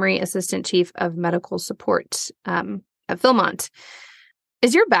infirmary assistant chief of medical support at Philmont.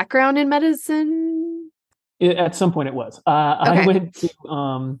 Is your background in medicine? At some point it was. Okay. I went to,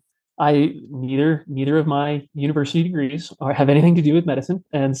 neither of my university degrees have anything to do with medicine.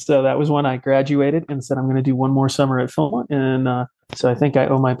 And so that was when I graduated and said, I'm going to do one more summer at Philmont. And so I think I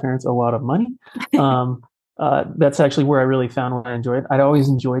owe my parents a lot of money. That's actually where I really found what I enjoyed. I'd always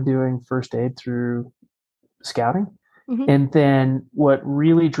enjoyed doing first aid through scouting. Mm-hmm. And then what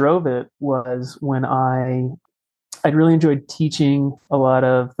really drove it was when I'd really enjoyed teaching a lot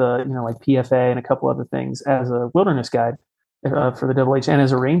of the, like PFA and a couple other things as a wilderness guide for the Double H and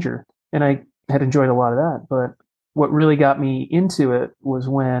as a ranger. And I had enjoyed a lot of that. But what really got me into it was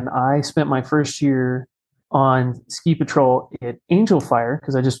when I spent my first year on ski patrol at Angel Fire,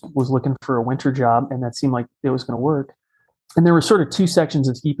 because I just was looking for a winter job, and that seemed like it was going to work. And there were sort of two sections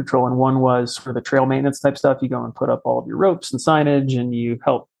of ski patrol, and one was for the trail maintenance type stuff. You go and put up all of your ropes and signage, and you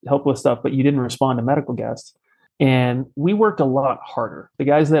help with stuff, but you didn't respond to medical guests. And we worked a lot harder. The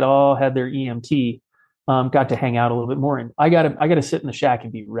guys that all had their EMT got to hang out a little bit more, and I got to sit in the shack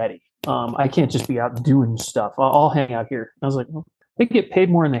and be ready. I can't just be out doing stuff. I'll hang out here. And I was like, well, they get paid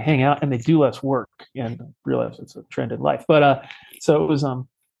more and they hang out and they do less work, and realize it's a trend in life. But so it was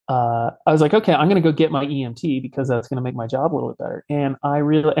I was like, okay, I'm going to go get my EMT because that's going to make my job a little bit better. And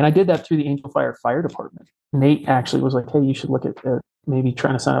I did that through the Angel Fire Department. Nate actually was like, hey, you should look at maybe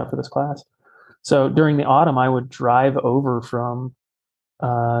trying to sign up for this class. So during the autumn, I would drive over from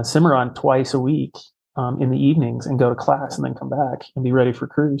Cimarron twice a week in the evenings and go to class and then come back and be ready for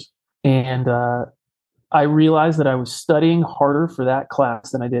cruise. And I realized that I was studying harder for that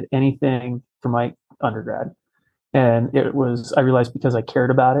class than I did anything for my undergrad. And I realized because I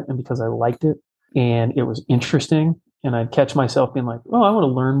cared about it and because I liked it and it was interesting, and I'd catch myself being like, oh, I want to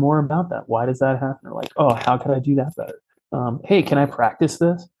learn more about that. Why does that happen? Or like, oh, how could I do that better? Hey, can I practice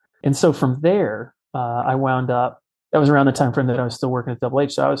this? And so from there, I wound up, that was around the time frame that I was still working at Double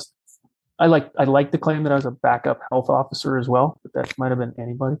H. So I like to claim that I was a backup health officer as well, but that might have been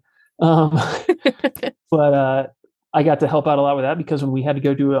anybody. But I got to help out a lot with that because when we had to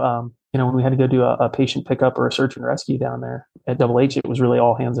go do when we had to go do a patient pickup or a search and rescue down there at Double H, it was really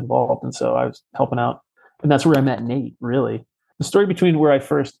all hands involved. And so I was helping out. And that's where I met Nate, really. The story between where I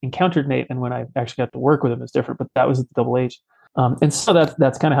first encountered Nate and when I actually got to work with him is different, but that was at the Double H. And so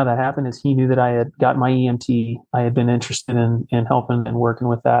that's kind of how that happened. Is he knew that I had got my EMT. I had been interested in helping and working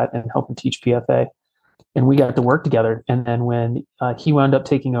with that and helping teach PFA. And we got to work together. And then when he wound up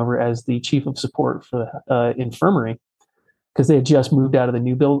taking over as the chief of support for the infirmary, because they had just moved out of the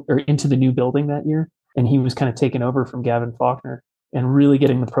new build or into the new building that year, and he was kind of taking over from Gavin Faulkner and really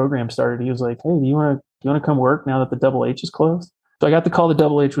getting the program started. He was like, "Hey, do you want to come work now that the Double H is closed?" So I got the call the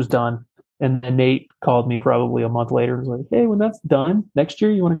Double H was done, and then Nate called me probably a month later and was like, "Hey, when that's done next year,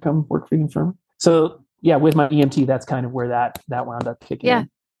 you want to come work for the infirmary?" So yeah, with my EMT, that's kind of where that wound up kicking in.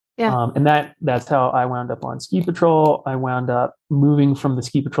 Yeah. And that's how I wound up on ski patrol. I wound up moving from the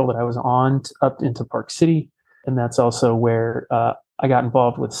ski patrol that I was on up into Park City. And that's also where I got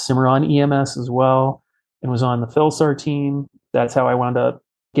involved with Cimarron EMS as well and was on the PhilSAR team. That's how I wound up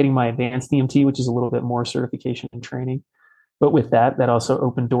getting my advanced EMT, which is a little bit more certification and training. But with that also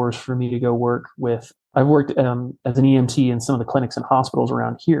opened doors for me to go work with, I've worked as an EMT in some of the clinics and hospitals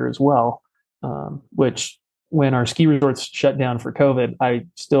around here as well, which when our ski resorts shut down for COVID, I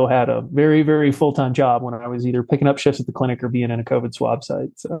still had a very, very full-time job when I was either picking up shifts at the clinic or being in a COVID swab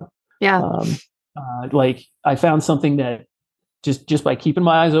site. So yeah. Like I found something that just by keeping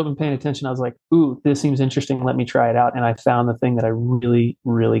my eyes open, paying attention, I was like, ooh, this seems interesting. Let me try it out. And I found the thing that I really,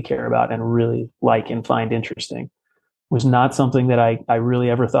 really care about and really like and find interesting. Was not something that I really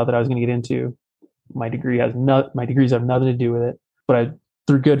ever thought that I was going to get into. My degrees have nothing to do with it, but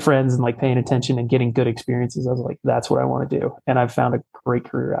through good friends and like paying attention and getting good experiences, I was like, that's what I want to do. And I've found a great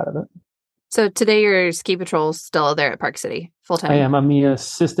career out of it. So today your ski patrol still there at Park City full time? I am. I'm the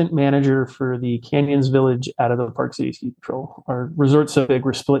assistant manager for the Canyons Village out of the Park City Ski Patrol. Our resort's so big,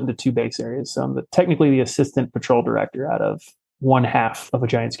 we're split into two base areas. So I'm technically the assistant patrol director out of one half of a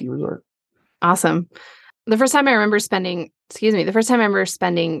giant ski resort. Awesome. The first time I remember spending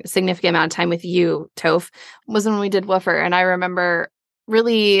significant amount of time with you, Toph, was when we did Woofer. And I remember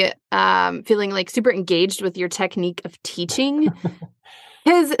really feeling like super engaged with your technique of teaching.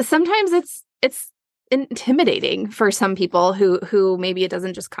 Because sometimes it's intimidating for some people who maybe it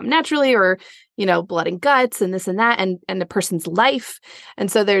doesn't just come naturally, or, blood and guts and this and that and the person's life.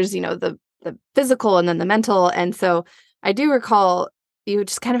 And so there's, the physical and then the mental. And so I do recall you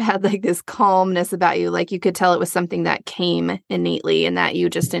just kind of had like this calmness about you. Like you could tell it was something that came innately and that you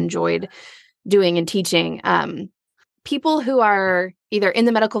just enjoyed doing and teaching. People who are either in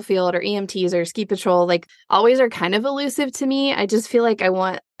the medical field or EMTs or ski patrol, like always are kind of elusive to me. I just feel like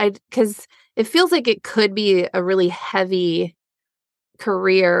because it feels like it could be a really heavy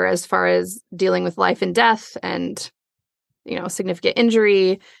career as far as dealing with life and death and, significant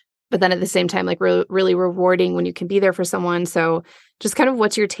injury. But then at the same time, like really rewarding when you can be there for someone. So just kind of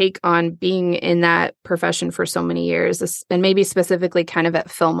what's your take on being in that profession for so many years, and maybe specifically kind of at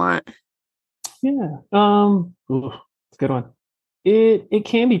Philmont? Yeah. It's a good one. It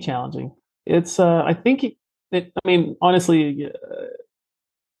can be challenging. It's I think honestly,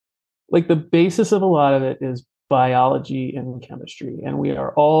 like the basis of a lot of it is biology and chemistry, and we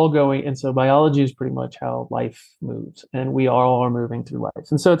are all going, and so biology is pretty much how life moves, and we all are moving through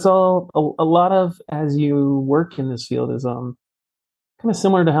life. And so it's all a lot of, as you work in this field, is kind of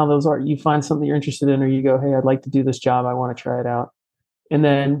similar to how those are. You find something you're interested in, or you go, hey, I'd like to do this job, I want to try it out. And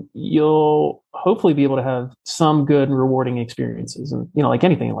then you'll hopefully be able to have some good and rewarding experiences. And, like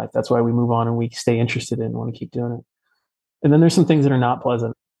anything in life, that's why we move on and we stay interested in and want to keep doing it. And then there's some things that are not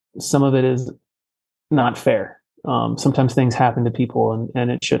pleasant. Some of it is not fair. Sometimes things happen to people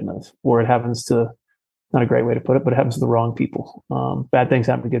and it shouldn't have, or it happens to, not a great way to put it, but it happens to the wrong people. Bad things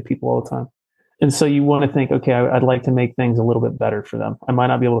happen to good people all the time. And so you want to think, okay, I'd like to make things a little bit better for them. I might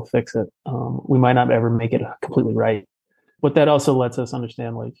not be able to fix it. We might not ever make it completely right. But that also lets us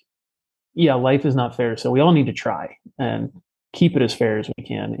understand, like, yeah, life is not fair. So we all need to try and keep it as fair as we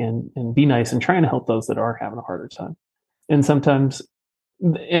can and be nice and trying to help those that are having a harder time. And sometimes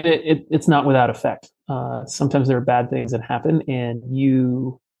it's not without effect. Sometimes there are bad things that happen and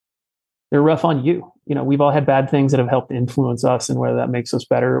they're rough on you. We've all had bad things that have helped influence us, and whether that makes us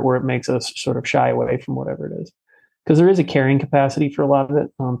better or it makes us sort of shy away from whatever it is. Because there is a carrying capacity for a lot of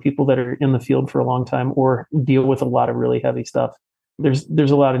it. People that are in the field for a long time or deal with a lot of really heavy stuff. There's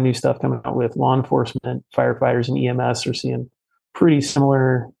a lot of new stuff coming out with law enforcement, firefighters, and EMS are seeing pretty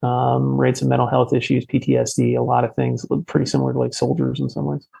similar rates of mental health issues, PTSD, a lot of things pretty similar to like soldiers in some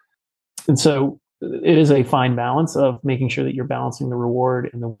ways. And so it is a fine balance of making sure that you're balancing the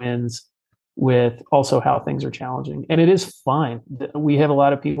reward and the wins with also how things are challenging. And it is fine. We have a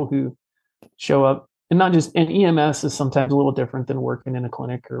lot of people who show up, and not just, and EMS is sometimes a little different than working in a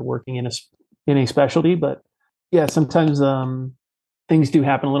clinic or working in a specialty, but yeah, sometimes things do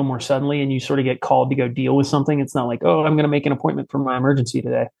happen a little more suddenly, and you sort of get called to go deal with something. It's not like, oh, I'm going to make an appointment for my emergency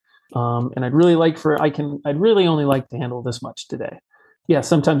today, and I'd really only like to handle this much today. Yeah,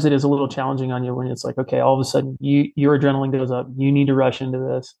 sometimes it is a little challenging on you when it's like, okay, all of a sudden your adrenaline goes up, you need to rush into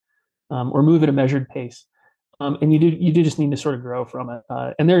this, or move at a measured pace. And you do just need to sort of grow from it.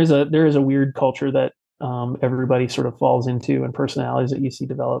 And there is a weird culture that everybody sort of falls into, and personalities that you see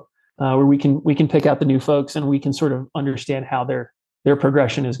develop, where we can pick out the new folks, and we can sort of understand how their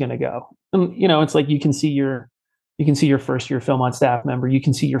progression is going to go. And it's like you can see your first year Philmont staff member, you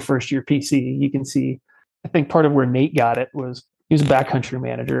can see your first year PC, you can see. I think part of where Nate got it was he was a backcountry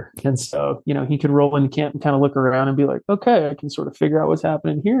manager, and so he could roll into camp and kind of look around and be like, okay, I can sort of figure out what's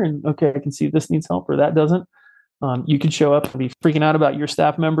happening here, and okay, I can see this needs help or that doesn't. You could show up and be freaking out about your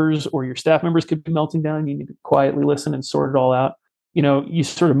staff members, or your staff members could be melting down. You need to quietly listen and sort it all out. You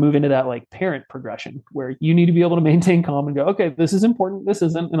sort of move into that like parent progression where you need to be able to maintain calm and go, okay, this is important, this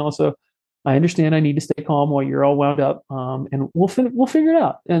isn't, and also I understand I need to stay calm while you're all wound up, and we'll figure it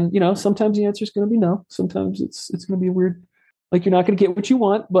out. And sometimes the answer is going to be no. Sometimes it's going to be weird, like you're not going to get what you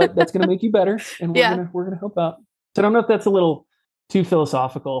want, but that's going to make you better, and we're gonna help out. So I don't know if that's a little too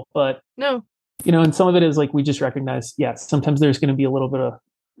philosophical, but no. And some of it is like, we just recognize, yes, sometimes there's going to be a little bit of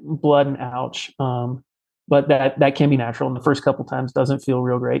blood and ouch. But that can be natural. And the first couple times doesn't feel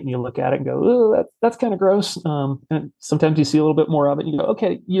real great. And you look at it and go, oh, that's kind of gross. And sometimes you see a little bit more of it and you go,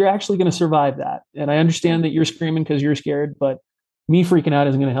 okay, you're actually going to survive that. And I understand that you're screaming because you're scared, but me freaking out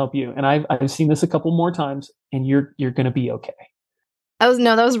isn't going to help you. And I've seen this a couple more times, and you're going to be okay. That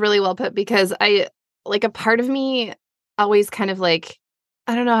was really well put, because a part of me always kind of like,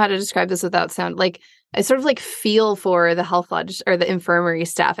 I don't know how to describe this without sound. Like, I sort of like feel for the health lodge or the infirmary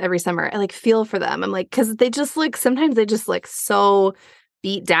staff every summer. I like feel for them. I'm like, because sometimes they just look so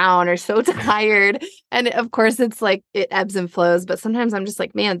beat down or so tired. And of course it's like it ebbs and flows. But sometimes I'm just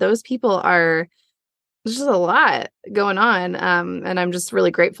like, man, those people there's just a lot going on. And I'm just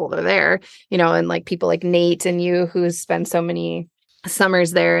really grateful they're there, and like people like Nate and you who spend so many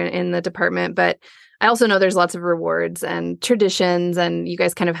summers there in the department. But I also know there's lots of rewards and traditions, and you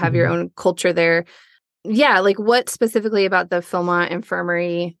guys kind of have your own culture there. Yeah, like what specifically about the Philmont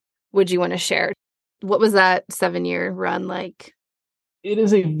Infirmary would you want to share? What was that 7-year run like? It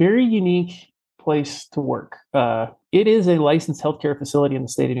is a very unique place to work. It is a licensed healthcare facility in the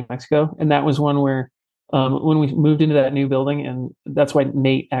state of New Mexico, and that was one where when we moved into that new building, and that's why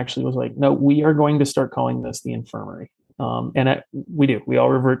Nate actually was like, no, we are going to start calling this the infirmary. We all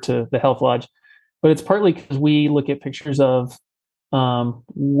revert to the health lodge. But it's partly because we look at pictures of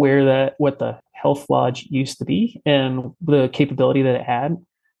what the health lodge used to be and the capability that it had,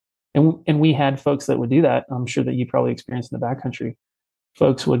 and we had folks that would do that. I'm sure that you probably experienced in the backcountry.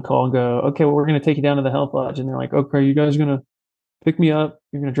 Folks would call and go, "Okay, well, we're going to take you down to the health lodge," and they're like, "Okay, you guys are going to pick me up.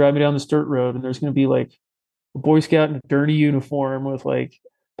 You're going to drive me down this dirt road, and there's going to be like a Boy Scout in a dirty uniform with like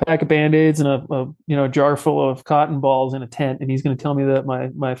a pack of Band-Aids and a jar full of cotton balls in a tent, and he's going to tell me that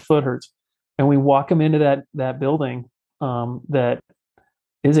my foot hurts." And we walk them into that building that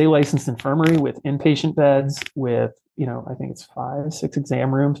is a licensed infirmary with inpatient beds, with I think it's 5-6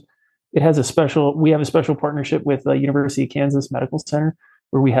 exam rooms. We have a special partnership with the University of Kansas Medical Center,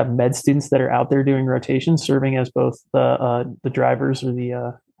 where we have med students that are out there doing rotations, serving as both the drivers,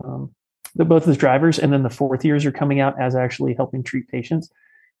 or both the drivers, and then the fourth years are coming out as actually helping treat patients.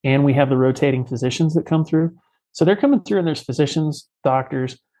 And we have the rotating physicians that come through. So they're coming through, and there's physicians,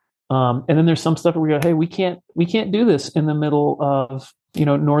 doctors. And then there's some stuff where we go, hey, we can't do this in the middle of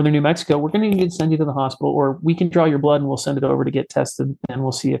northern New Mexico. We're going to need to send you to the hospital, or we can draw your blood and we'll send it over to get tested, and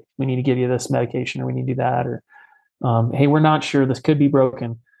we'll see if we need to give you this medication or we need to do that, or hey, we're not sure, this could be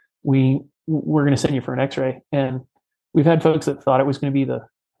broken. We're going to send you for an X-ray. And we've had folks that thought it was going to be the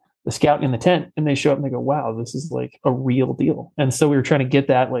scout in the tent, and they show up and they go, wow, this is like a real deal. And so we were trying to get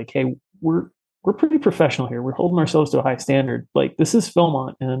that, like, hey, we're pretty professional here. We're holding ourselves to a high standard. Like, this is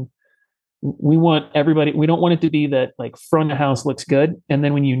Philmont, and we want everybody, we don't want it to be that like front of house looks good, and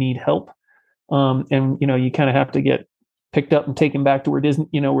then when you need help, and you kind of have to get picked up and taken back to where Disney,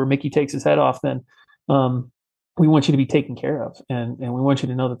 where Mickey takes his head off, then we want you to be taken care of, and we want you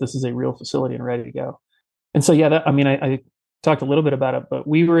to know that this is a real facility and ready to go. And so, yeah, I talked a little bit about it, but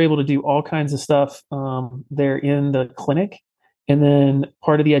we were able to do all kinds of stuff there in the clinic. And then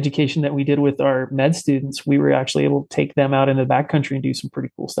part of the education that we did with our med students, we were actually able to take them out into the backcountry and do some pretty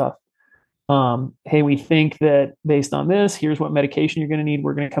cool stuff. Hey, we think that based on this, here's what medication you're going to need.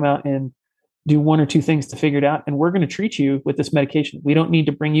 We're going to come out and do one or two things to figure it out, and we're going to treat you with this medication. We don't need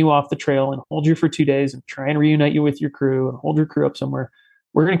to bring you off the trail and hold you for 2 days and try and reunite you with your crew and hold your crew up somewhere.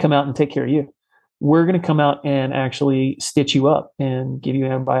 We're going to come out and take care of you. We're going to come out and actually stitch you up and give you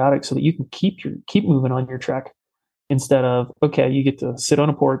antibiotics so that you can keep moving on your trek, instead of, okay, you get to sit on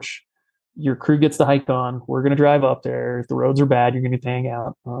a porch, your crew gets to hike on, we're going to drive up there. If the roads are bad, you're going to hang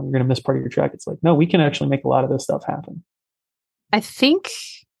out. You're going to miss part of your trek. It's like, no, we can actually make a lot of this stuff happen. I think,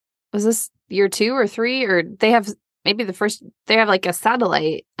 was this year 2 or 3, or they have maybe they have like a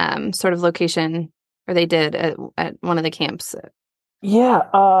satellite sort of location, or they did at one of the camps.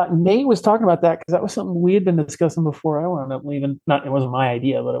 Yeah, Nate was talking about that because that was something we had been discussing before I wound up leaving. It wasn't my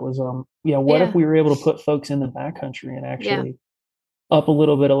idea, but it was, what if we were able to put folks in the backcountry and actually up a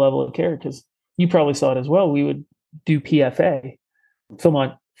little bit of level of care? Because you probably saw it as well. We would do PFA,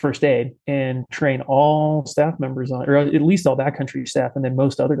 Philmont First Aid, and train all staff members on, or at least all backcountry staff, and then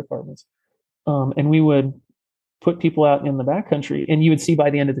most other departments. And we would put people out in the backcountry, and you would see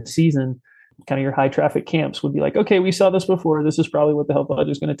by the end of the season, kind of your high traffic camps would be like, okay, we saw this before. This is probably what the health auditor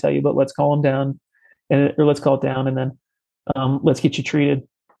is going to tell you, but let's call them down, or let's call it down, and then let's get you treated.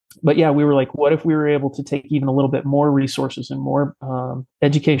 But yeah, we were like, what if we were able to take even a little bit more resources and more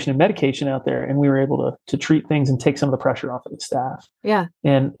education and medication out there, and we were able to treat things and take some of the pressure off of the staff,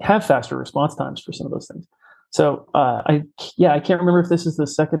 and have faster response times for some of those things. So I can't remember if this is the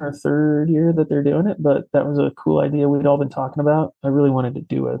second or third year that they're doing it, but that was a cool idea we'd all been talking about. I really wanted to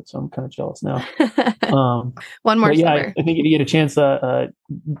do it, so I'm kind of jealous now. One more summer. I think if you get a chance,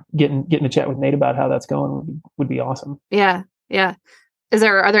 getting to chat with Nate about how that's going would be awesome. Yeah.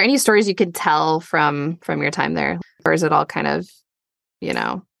 Are there any stories you could tell from your time there, or is it all kind of,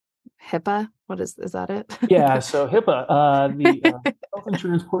 HIPAA? What is that it? Yeah, so HIPAA, the Health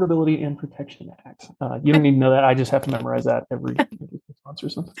Insurance Portability and Protection Act. You don't need to know that. I just have to memorize that every 6 months or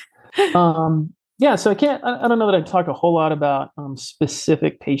something. So I don't know that I'd talk a whole lot about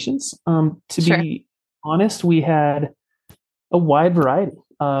specific patients. Be honest, we had a wide variety.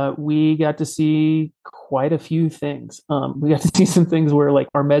 We got to see quite a few things. We got to see some things where, like,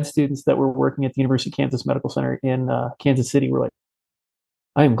 our med students that were working at the University of Kansas Medical Center in Kansas City were like,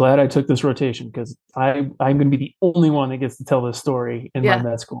 I am glad I took this rotation because I'm going to be the only one that gets to tell this story in my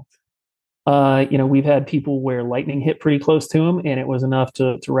med school. We've had people where lightning hit pretty close to them, and it was enough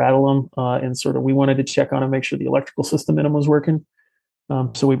to rattle them. And sort of, we wanted to check on them, make sure the electrical system in them was working.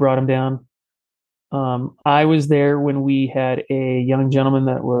 So we brought them down. I was there when we had a young gentleman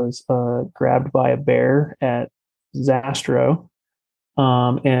that was grabbed by a bear at Zastro,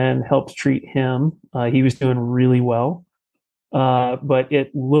 and helped treat him. He was doing really well. But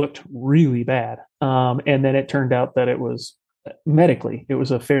it looked really bad. And then it turned out that it was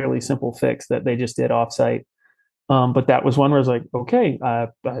a fairly simple fix that they just did offsite. But that was one where I was like, okay, I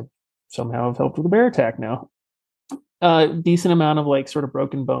somehow have helped with a bear attack now. Decent amount of like sort of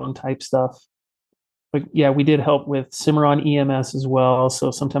broken bone type stuff. But yeah, we did help with Cimarron EMS as well.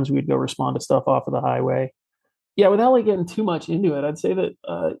 So sometimes we'd go respond to stuff off of the highway. Yeah, without like getting too much into it, I'd say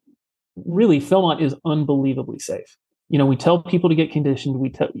that really Philmont is unbelievably safe. We tell people to get conditioned.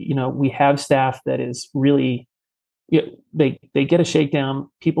 We have staff that is really, they get a shakedown.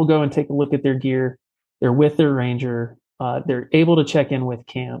 People go and take a look at their gear. They're with their ranger. They're able to check in with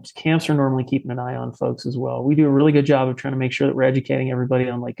camps. Camps are normally keeping an eye on folks as well. We do a really good job of trying to make sure that we're educating everybody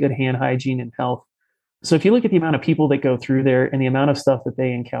on like good hand hygiene and health. So if you look at the amount of people that go through there and the amount of stuff that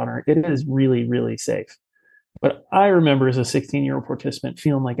they encounter, it is really, really safe. But I remember as a 16-year-old participant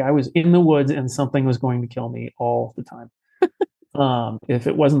feeling like I was in the woods and something was going to kill me all the time. If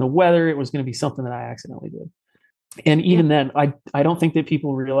it wasn't the weather, it was going to be something that I accidentally did. And even then, I don't think that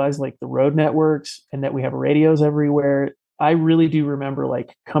people realize like the road networks and that we have radios everywhere. I really do remember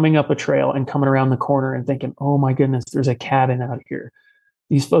like coming up a trail and coming around the corner and thinking, oh my goodness, there's a cabin out here.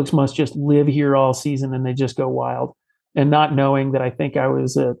 These folks must just live here all season and they just go wild. And not knowing that I think I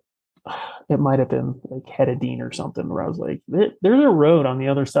was it might have been like Hedadine or something, where I was like, there's a road on the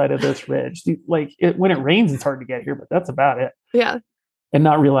other side of this ridge. Like when it rains, it's hard to get here, but that's about it. Yeah. And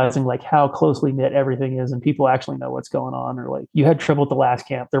not realizing like how closely knit everything is and people actually know what's going on. Or like you had trouble at the last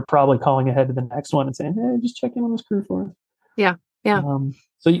camp. They're probably calling ahead to the next one and saying, hey, just check in on this crew for us. Yeah. Yeah.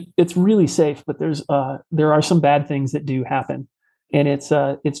 So it's really safe, but there are some bad things that do happen. And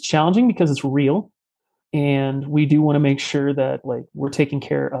it's challenging because it's real. And we do want to make sure that like we're taking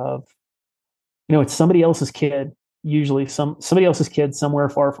care of, it's somebody else's kid, usually somebody else's kid somewhere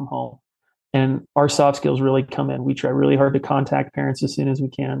far from home. And our soft skills really come in. We try really hard to contact parents as soon as we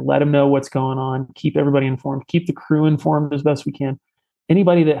can, let them know what's going on, keep everybody informed, keep the crew informed as best we can.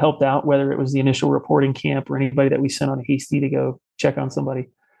 Anybody that helped out, whether it was the initial reporting camp or anybody that we sent on a hasty to go check on somebody,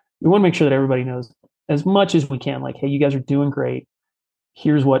 we want to make sure that everybody knows as much as we can, like, hey, you guys are doing great.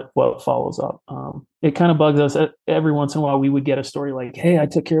 Here's what follows up. It kind of bugs us every once in a while. We would get a story like, hey, I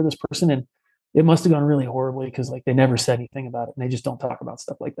took care of this person and it must have gone really horribly because like they never said anything about it and they just don't talk about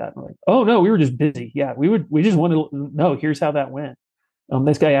stuff like that. And we're like, oh no, we were just busy. Yeah, we just wanted to know, here's how that went.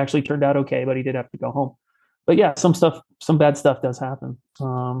 This guy actually turned out okay, but he did have to go home. But yeah, some bad stuff does happen.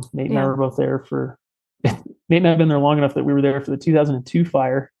 Nate and I were both there for, Nate and I have been there long enough that we were there for the 2002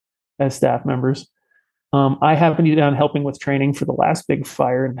 fire as staff members. I happened to be down helping with training for the last big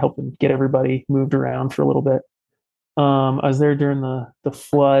fire and helping get everybody moved around for a little bit. I was there during the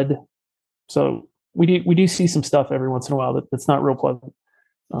flood. So we do see some stuff every once in a while that's not real pleasant.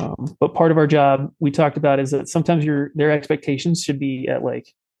 But part of our job we talked about is that sometimes their expectations should be at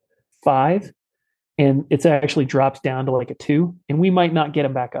like 5 and it's actually dropped down to like a 2 and we might not get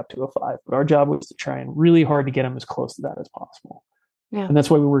them back up to a 5, but our job was to try and really hard to get them as close to that as possible. Yeah. And that's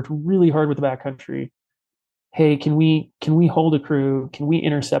why we worked really hard with the backcountry. Hey, can we hold a crew? Can we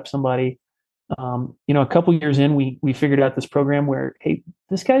intercept somebody? A couple years in, we figured out this program where, hey,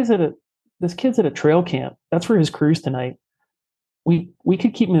 this kid's at a trail camp. That's where his crew's tonight. We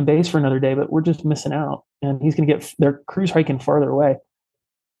could keep him in base for another day, but we're just missing out. And he's going to get their crew's hiking farther away.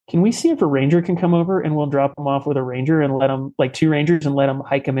 Can we see if a ranger can come over and we'll drop him off with a ranger and let them, like 2 rangers, and let them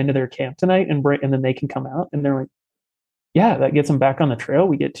hike him into their camp tonight and then they can come out? And they're like, yeah, that gets them back on the trail.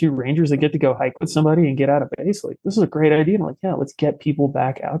 We get 2 rangers that get to go hike with somebody and get out of base. Like, this is a great idea. And like, yeah, let's get people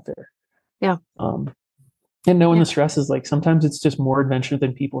back out there. Yeah. And knowing the stress is like, sometimes it's just more adventure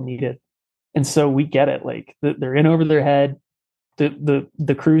than people needed. And so we get it. Like they're in over their head.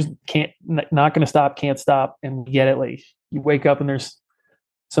 The crews not going to stop, can't stop. And we get it. Like, you wake up and there's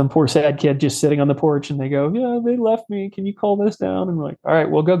some poor sad kid just sitting on the porch and they go, yeah, they left me. Can you call this down? And we're like, all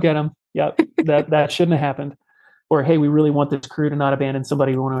right, we'll go get them. Yep. that shouldn't have happened. Or, hey, we really want this crew to not abandon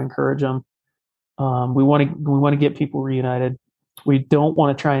somebody. We want to encourage them. We want to get people reunited. We don't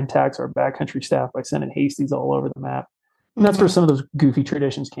want to try and tax our backcountry staff by sending hasties all over the map. And that's where some of those goofy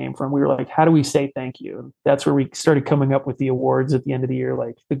traditions came from. We were like, how do we say thank you? And that's where we started coming up with the awards at the end of the year.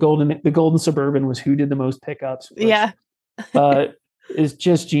 Like the Golden Suburban was who did the most pickups. Which, is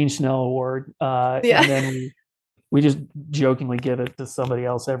just Gene Snell Award. And then we just jokingly give it to somebody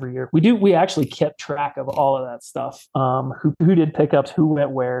else every year. We actually kept track of all of that stuff. Who did pickups, who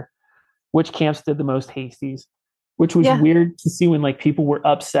went where, which camps did the most hasties, which was weird to see when like people were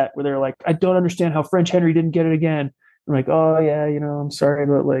upset where they're like, I don't understand how French Henry didn't get it again. I'm like, oh yeah, I'm sorry,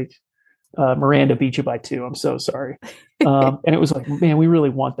 but like Miranda beat you by 2. I'm so sorry. And it was like, man, we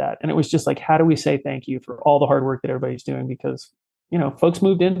really want that. And it was just like, how do we say thank you for all the hard work that everybody's doing? Because, folks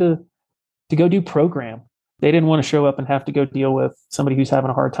moved in to go do program. They didn't want to show up and have to go deal with somebody who's having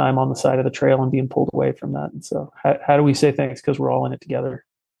a hard time on the side of the trail and being pulled away from that. And so how do we say thanks? Because we're all in it together.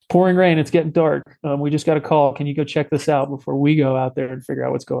 Pouring rain. It's getting dark. We just got a call. Can you go check this out before we go out there and figure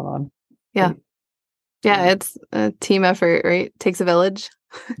out what's going on? Yeah. Yeah. It's a team effort, right? Takes a village.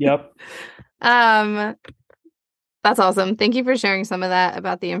 Yep. That's awesome. Thank you for sharing some of that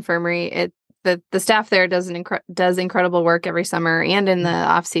about the infirmary. The staff there does incredible work every summer and in the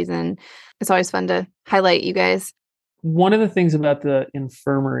off season. It's always fun to highlight you guys. One of the things about the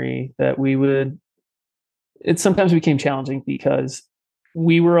infirmary that it sometimes became challenging because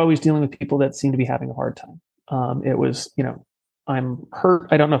we were always dealing with people that seemed to be having a hard time. It was, I'm hurt.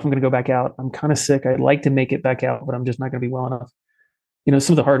 I don't know if I'm going to go back out. I'm kind of sick. I'd like to make it back out, but I'm just not going to be well enough.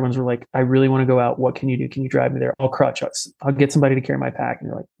 Some of the hard ones were like, I really want to go out. What can you do? Can you drive me there? I'll crutch us. I'll get somebody to carry my pack. And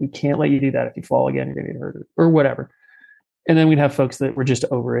you're like, we can't let you do that. If you fall again, you're going to get hurt or whatever. And then we'd have folks that were just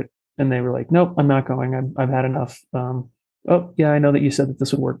over it. And they were like, nope, I'm not going. I've had enough. Oh yeah, I know that you said that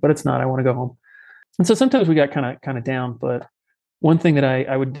this would work, but it's not. I want to go home. And so sometimes we got kind of down. But one thing that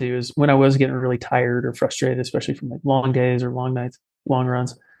I would do is when I was getting really tired or frustrated, especially from like long days or long nights, long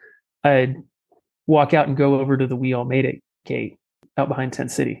runs, I'd walk out and go over to the We All Made It gate out behind Tent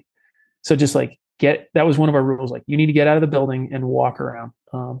City. So just like that was one of our rules. Like, you need to get out of the building and walk around.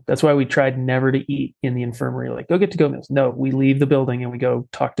 That's why we tried never to eat in the infirmary. Like, go get to-go meals. No, we leave the building and we go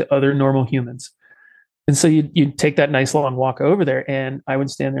talk to other normal humans. And so you'd take that nice long walk over there, and I would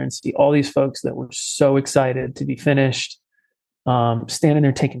stand there and see all these folks that were so excited to be finished, standing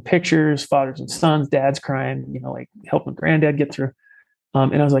there taking pictures, fathers and sons, dads crying, like helping granddad get through.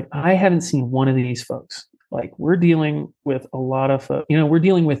 And I was like, I haven't seen one of these folks. Like, we're dealing with a lot of, we're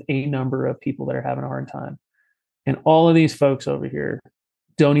dealing with a number of people that are having a hard time. And all of these folks over here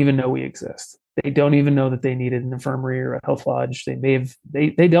don't even know we exist. They don't even know that they needed an infirmary or a health lodge.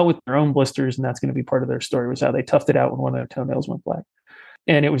 They dealt with their own blisters, and that's going to be part of their story, was how they toughed it out when one of their toenails went black.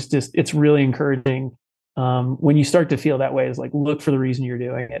 And it's really encouraging when you start to feel that way, is like, look for the reason you're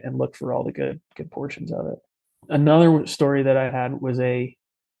doing it and look for all the good portions of it. Another story that I had was a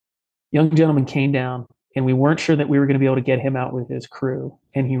young gentleman came down, and we weren't sure that we were going to be able to get him out with his crew.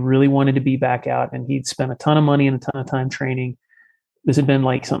 And he really wanted to be back out, and he'd spent a ton of money and a ton of time training. This had been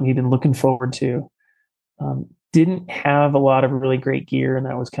like something he'd been looking forward to. Didn't have a lot of really great gear, and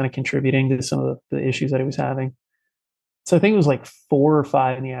that was kind of contributing to some of the issues that he was having. So I think it was like 4 or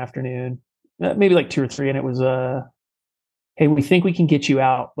 5 in the afternoon, maybe like 2 or 3. And it was, hey, we think we can get you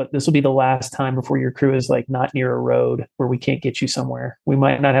out, but this will be the last time before your crew is like not near a road where we can't get you somewhere. We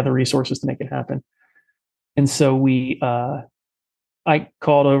might not have the resources to make it happen. And so I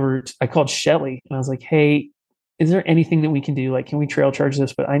called Shelly, and I was like, hey, is there anything that we can do? Like, can we trail charge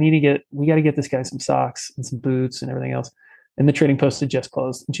this? But we got to get this guy some socks and some boots and everything else. And the trading post had just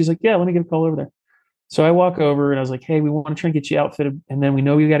closed. And she's like, yeah, let me get a call over there. So I walk over, and I was like, hey, we want to try and get you outfitted. And then we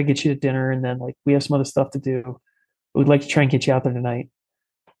know we got to get you to dinner. And then like, we have some other stuff to do. We'd like to try and get you out there tonight.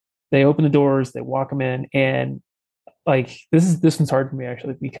 They open the doors, they walk them in. And like, this one's hard for me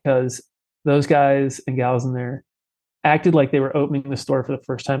actually, because those guys and gals in there acted like they were opening the store for the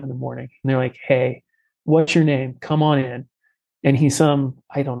first time in the morning. And they're like, hey, what's your name? Come on in. And he's some,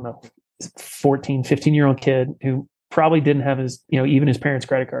 I don't know, 14, 15-year-old kid who probably didn't have his, even his parents'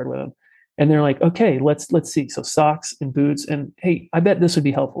 credit card with him. And they're like, okay, let's see. So socks and boots, and hey, I bet this would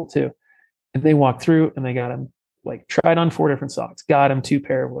be helpful too. And they walked through, and they got him, like, tried on 4 different socks, got him 2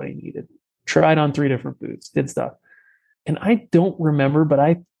 pair of what he needed, tried on 3 different boots, did stuff. And I don't remember, but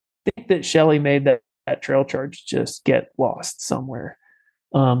I think that Shelly made that trail charge just get lost somewhere.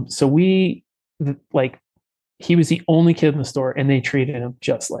 So he was the only kid in the store, and they treated him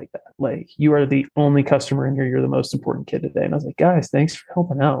just like that. Like, you are the only customer in here. You're the most important kid today. And I was like, guys, thanks for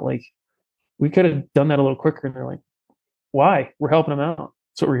helping out. Like, we could have done that a little quicker. And they're like, why? We're helping them out.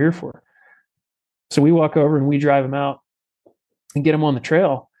 That's what we're here for. So we walk over and we drive him out and get him on the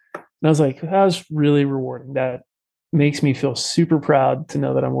trail. And I was like, that was really rewarding. That makes me feel super proud to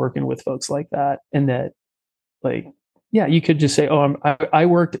know that I'm working with folks like that. And that, like, yeah, you could just say, oh, I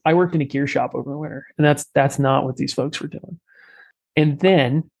worked in a gear shop over the winter. And that's not what these folks were doing. And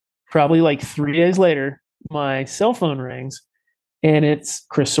then probably like 3 days later, my cell phone rings, and it's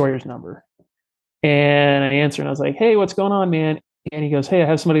Chris Sawyer's number. And I answer, and I was like, hey, what's going on, man? And he goes, hey, I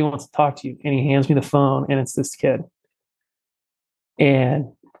have somebody who wants to talk to you. And he hands me the phone, and it's this kid.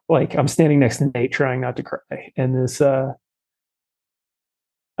 And like, I'm standing next to Nate trying not to cry. And this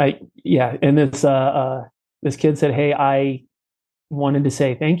kid said, hey, I wanted to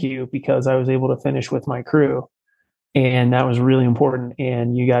say thank you because I was able to finish with my crew. And that was really important.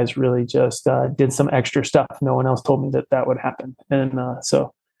 And you guys really just did some extra stuff. No one else told me that would happen. And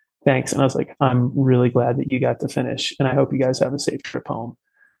so thanks. And I was like, I'm really glad that you got to finish. And I hope you guys have a safe trip home.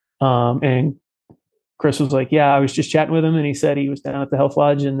 And Chris was like, yeah, I was just chatting with him, and he said he was down at the Health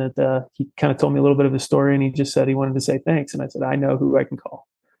Lodge, and that he kind of told me a little bit of his story, and he just said he wanted to say thanks. And I said, I know who I can call.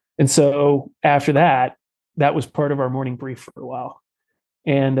 And so after that was part of our morning brief for a while.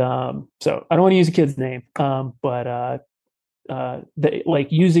 And so I don't want to use a kid's name, but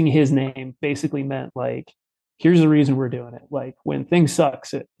like, using his name basically meant, like, here's the reason we're doing it. Like, when things suck,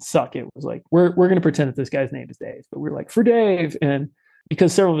 it was like, we're going to pretend that this guy's name is Dave, but we're like, for Dave. And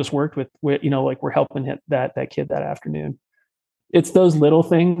because several of us worked with like, we're helping hit that kid that afternoon. It's those little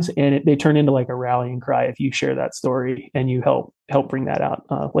things, and they turn into like a rallying cry if you share that story and you help bring that out.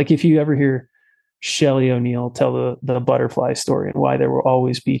 Like, if you ever hear Shelly O'Neill tell the butterfly story and why there will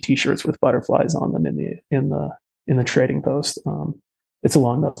always be T-shirts with butterflies on them in the trading post, it's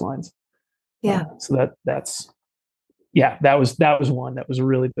along those lines. Yeah. So that was one that was a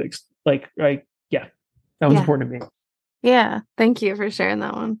really big, like, right. Yeah. That was important to me. Yeah. Thank you for sharing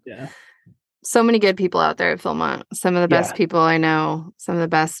that one. Yeah. So many good people out there at Philmont. Some of the best people I know, some of the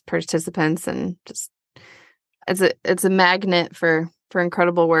best participants, and just, it's a magnet for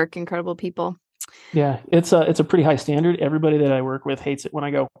incredible work, incredible people. Yeah. It's a pretty high standard. Everybody that I work with hates it when I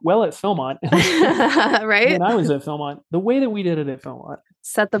go, well, at Philmont, right? When I was at Philmont, the way that we did it at Philmont,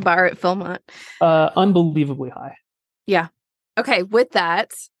 set the bar at Philmont, unbelievably high. Yeah. Okay. With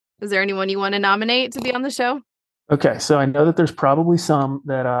that, is there anyone you want to nominate to be on the show? Okay. So I know that there's probably some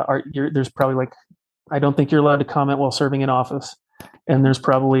that there's probably, like, I don't think you're allowed to comment while serving in office. And there's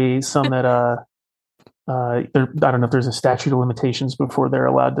probably some that, I don't know if there's a statute of limitations before they're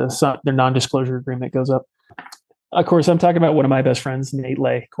allowed to, their non-disclosure agreement goes up. Of course, I'm talking about one of my best friends, Nate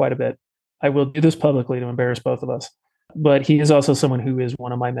Lay, quite a bit. I will do this publicly to embarrass both of us, but he is also someone who is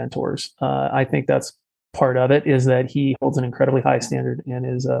one of my mentors. I think that's part of it, is that he holds an incredibly high standard and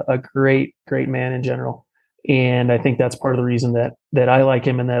is a great man in general. And I think that's part of the reason that I like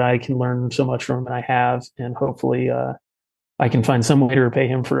him and that I can learn so much from him, and I have, and hopefully I can find some way to repay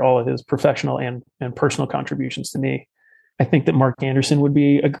him for all of his professional and personal contributions to me. I think that Mark Anderson would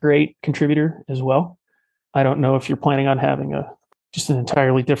be a great contributor as well. I don't know if you're planning on having just an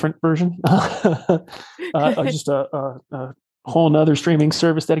entirely different version, just a whole nother streaming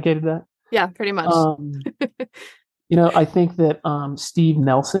service dedicated to that. Yeah, pretty much. I think that Steve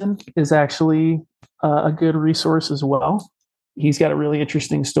Nelson is actually a good resource as well. He's got a really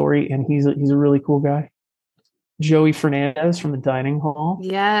interesting story, and he's a really cool guy. Joey Fernandez from the Dining Hall.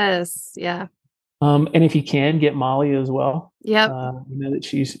 Yes, yeah. And if you can, get Molly as well. Yep. That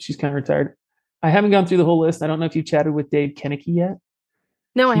she's kind of retired. I haven't gone through the whole list. I don't know if you've chatted with Dave Kennecke yet.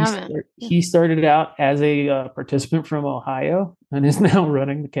 No, I haven't. He started out as a participant from Ohio and is now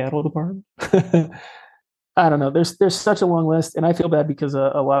running the cattle department. I don't know. There's such a long list, and I feel bad because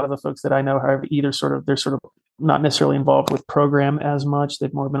a lot of the folks that I know have they're sort of not necessarily involved with program as much.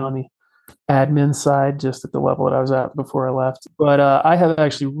 They've more been on the admin side, just at the level that I was at before I left. But I have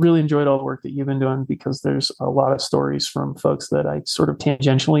actually really enjoyed all the work that you've been doing, because there's a lot of stories from folks that I sort of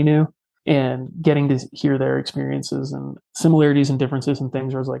tangentially knew, and getting to hear their experiences and similarities and differences and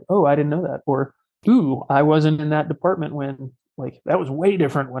things where I was like, oh, I didn't know that. Or, ooh, I wasn't in that department when, like, that was way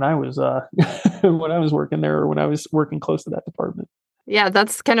different when I was when I was working there, or when I was working close to that department. Yeah,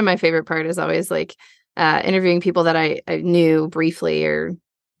 that's kind of my favorite part, is always like interviewing people that I knew briefly, or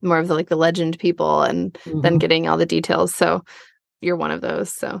more of the legend people, and then getting all the details. So you're one of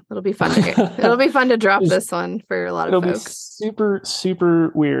those. So it'll be fun to drop this one for a lot of folks. Be super,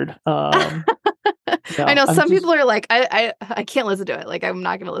 super weird. I know some people are like, I can't listen to it. Like, I'm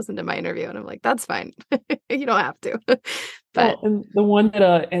not going to listen to my interview. And I'm like, that's fine. You don't have to. But and the one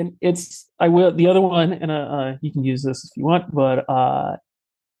that, and I will, the other one, and you can use this if you want, but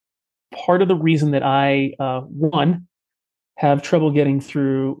part of the reason that I, one, have trouble getting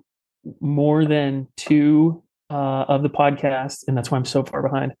through more than two of the podcast, and that's why I'm so far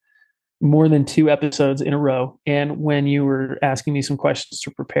behind, more than 2 episodes in a row. And when you were asking me some questions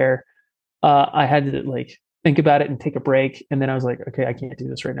to prepare, I had to think about it and take a break. And then I was like, okay, I can't do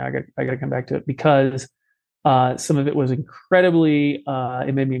this right now. I got to come back to it, because some of it was incredibly,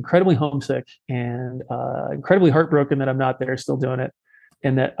 it made me incredibly homesick and incredibly heartbroken that I'm not there still doing it,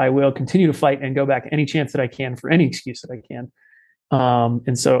 and that I will continue to fight and go back any chance that I can for any excuse that I can.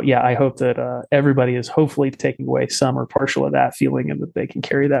 And so, yeah, I hope that everybody is hopefully taking away some or partial of that feeling, and that they can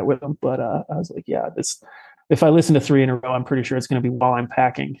carry that with them. But I was like, yeah, if I listen to 3 in a row, I'm pretty sure it's going to be while I'm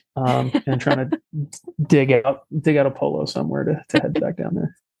packing and trying to dig out a polo somewhere to head back down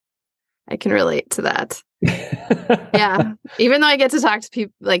there. I can relate to that. Yeah. Even though I get to talk to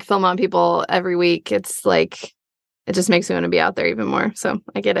people, like Film On people every week, it's like, it just makes me want to be out there even more. So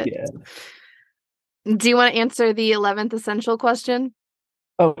I get it. Yeah. Do you want to answer the 11th essential question?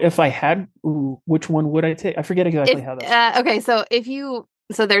 Oh, if I had, which one would I take? I forget exactly how that. Okay, so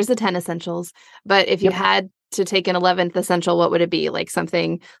so there's the 10 essentials, but if you had to take an 11th essential, what would it be? Like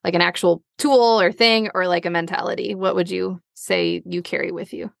something like an actual tool or thing, or like a mentality? What would you say you carry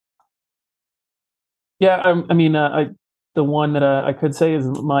with you? Yeah, the one that I could say is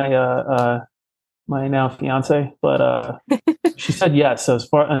my now fiance, but she said yes. So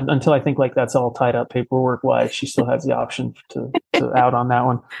until I think that's all tied up paperwork wise, she still has the option to out on that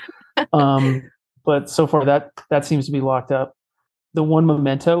one. But so far that seems to be locked up. The one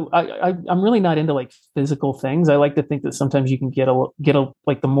memento, I'm really not into physical things. I like to think that sometimes you can get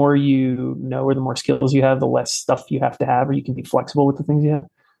the more you know, or the more skills you have, the less stuff you have to have, or you can be flexible with the things you have.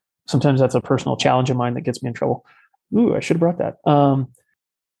 Sometimes that's a personal challenge of mine that gets me in trouble. Ooh, I should have brought that.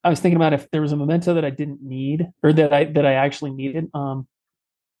 I was thinking about if there was a memento that I didn't need, or that I actually needed.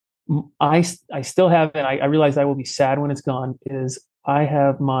 I still have, and I realize I will be sad when it's gone, is I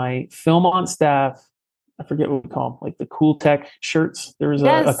have my Film On staff, I forget what we call them, the Cool Tech shirts. There was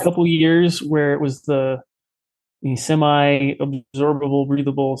a couple years where it was the semi-absorbable,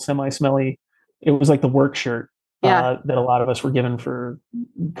 breathable, semi-smelly. It was like the work shirt. That a lot of us were given for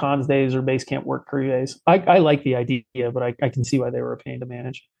cons days or base camp work crew days. I like the idea, but I can see why they were a pain to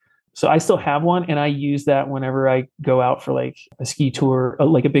manage. So I still have one, and I use that whenever I go out for a ski tour,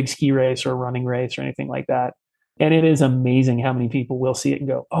 like a big ski race or a running race or anything like that. And it is amazing how many people will see it and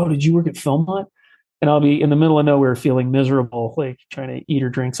go, "Oh, did you work at Film On?" And I'll be in the middle of nowhere feeling miserable, trying to eat or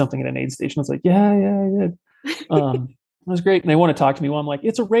drink something at an aid station. It's like, yeah, I did. It was great. And they want to talk to me while I'm like,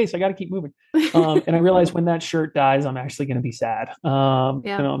 it's a race. I got to keep moving. And I realize when that shirt dies, I'm actually going to be sad. I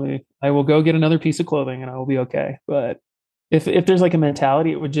will go get another piece of clothing and I will be okay. But if there's a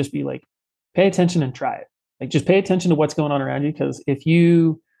mentality, it would just be pay attention and try it. Just pay attention to what's going on around you. Because if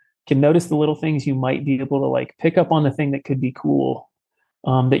you can notice the little things, you might be able to like pick up on the thing that could be cool,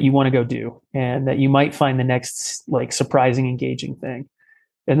 that you want to go do, and that you might find the next like surprising, engaging thing,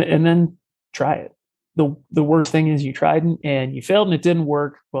 and then try it. The worst thing is you tried and you failed and it didn't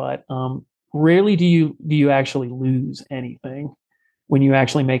work, but rarely do you actually lose anything when you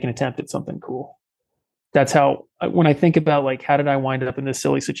actually make an attempt at something cool. That's how, when I think about like, how did I wind up in this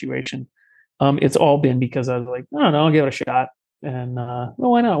silly situation? It's all been because I was like, I don't know, I'll give it a shot. And well,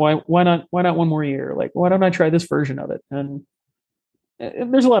 why not? Why not one more year? Like, why don't I try this version of it? And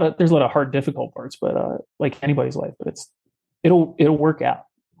there's a lot of hard, difficult parts, but like anybody's life, but it'll work out.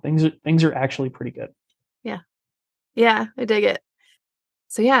 Things are actually pretty good. Yeah, I dig it.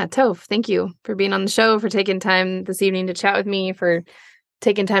 So yeah, Toph, thank you for being on the show, for taking time this evening to chat with me, for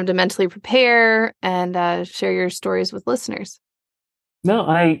taking time to mentally prepare and share your stories with listeners. No,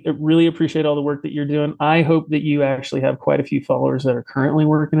 I really appreciate all the work that you're doing. I hope that you actually have quite a few followers that are currently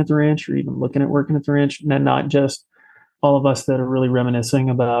working at the ranch or even looking at working at the ranch, and not just all of us that are really reminiscing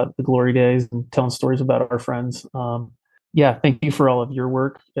about the glory days and telling stories about our friends. Yeah, thank you for all of your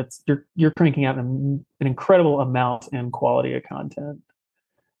work. You're cranking out an incredible amount and quality of content.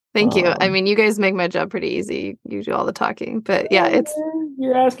 Thank you. I mean, you guys make my job pretty easy. You do all the talking, but yeah,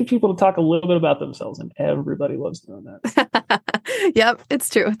 you're asking people to talk a little bit about themselves, and everybody loves doing that. Yep, it's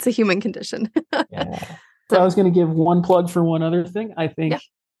true. It's a human condition. Yeah. So I was going to give one plug for one other thing. I think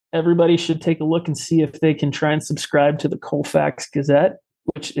everybody should take a look and see if they can try and subscribe to the Colfax Gazette,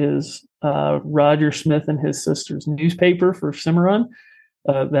 which is Roger Smith and his sister's newspaper for Cimarron.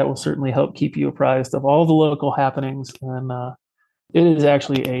 That will certainly help keep you apprised of all the local happenings. And it is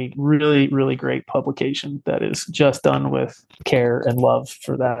actually a really, really great publication that is just done with care and love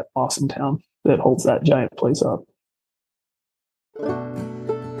for that awesome town that holds that giant place up.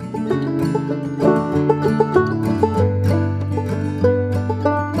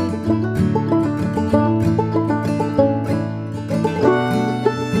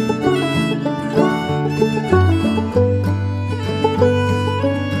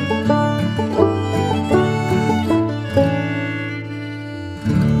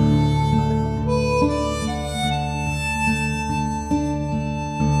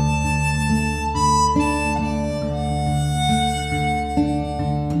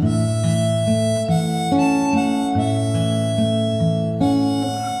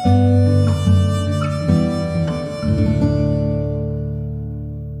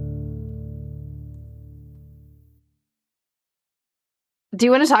 Do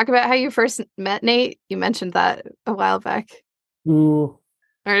you want to talk about how you first met Nate? You mentioned that a while back. Ooh.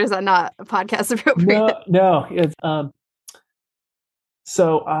 Or is that not a podcast appropriate? No. It's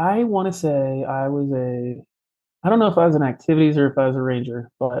so I want to say I don't know if I was in activities or if I was a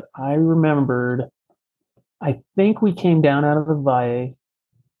ranger, but I remembered, I think we came down out of the Valle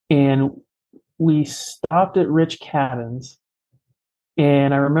and we stopped at Rich Cabins.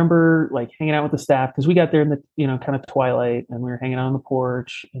 And I remember like hanging out with the staff because we got there in the, kind of twilight, and we were hanging out on the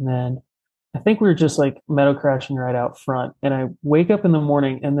porch. And then I think we were just like meadow crashing right out front. And I wake up in the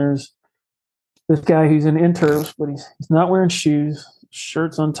morning and there's this guy who's in intervs, but he's not wearing shoes,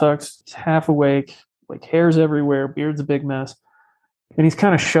 shirt's untucked, he's half awake, like hair's everywhere, beard's a big mess. And he's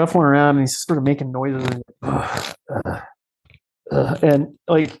kind of shuffling around and he's sort of making noises. And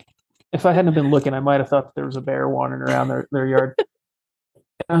like, if I hadn't been looking, I might have thought that there was a bear wandering around their yard.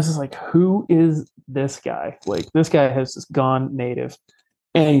 And I was just like, who is this guy? Like, this guy has just gone native.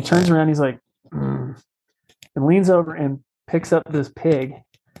 And he turns around, he's like, and leans over and picks up this pig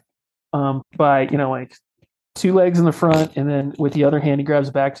by, like 2 legs in the front. And then with the other hand, he grabs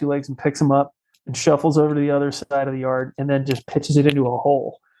the back 2 legs and picks him up and shuffles over to the other side of the yard and then just pitches it into a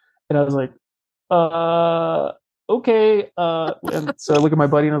hole. And I was like, okay. And so I look at my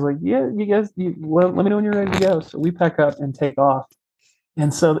buddy and I was like, yeah, you guys, let me know when you're ready to go. So we pack up and take off.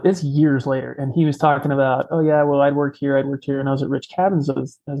 And so it's years later, and he was talking about, oh yeah, well, I'd worked here, and I was at Rich Cabins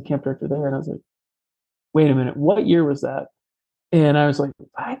as a camp director there, and I was like, wait a minute, what year was that? And I was like,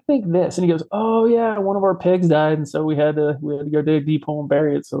 I think this, and he goes, oh yeah, one of our pigs died, and so we had to go dig a deep hole and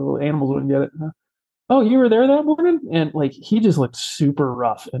bury it so the animals wouldn't get it. Oh, you were there that morning? And like he just looked super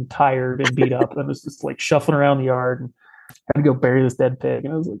rough and tired and beat up, and was just like shuffling around the yard and had to go bury this dead pig,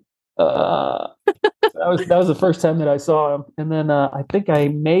 and I was like, that was the first time that I saw him. And then I think I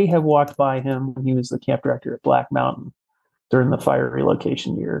may have walked by him when he was the camp director at Black Mountain during the fire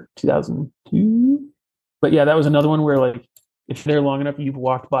relocation year, 2002. But yeah, that was another one where like, if you're there long enough, you've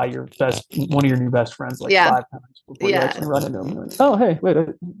walked by one of your new best friends like 5 times before you actually run into them. Like, oh, hey,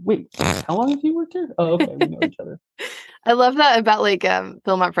 wait, how long have you worked here? Oh, okay, we know each other. I love that about like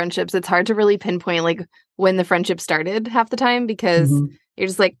Philmont friendships. It's hard to really pinpoint like when the friendship started half the time because you're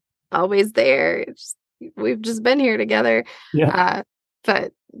just like, always there. We've just been here together. Yeah.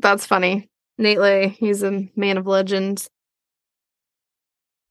 But that's funny. Nate Leigh, he's a man of legend.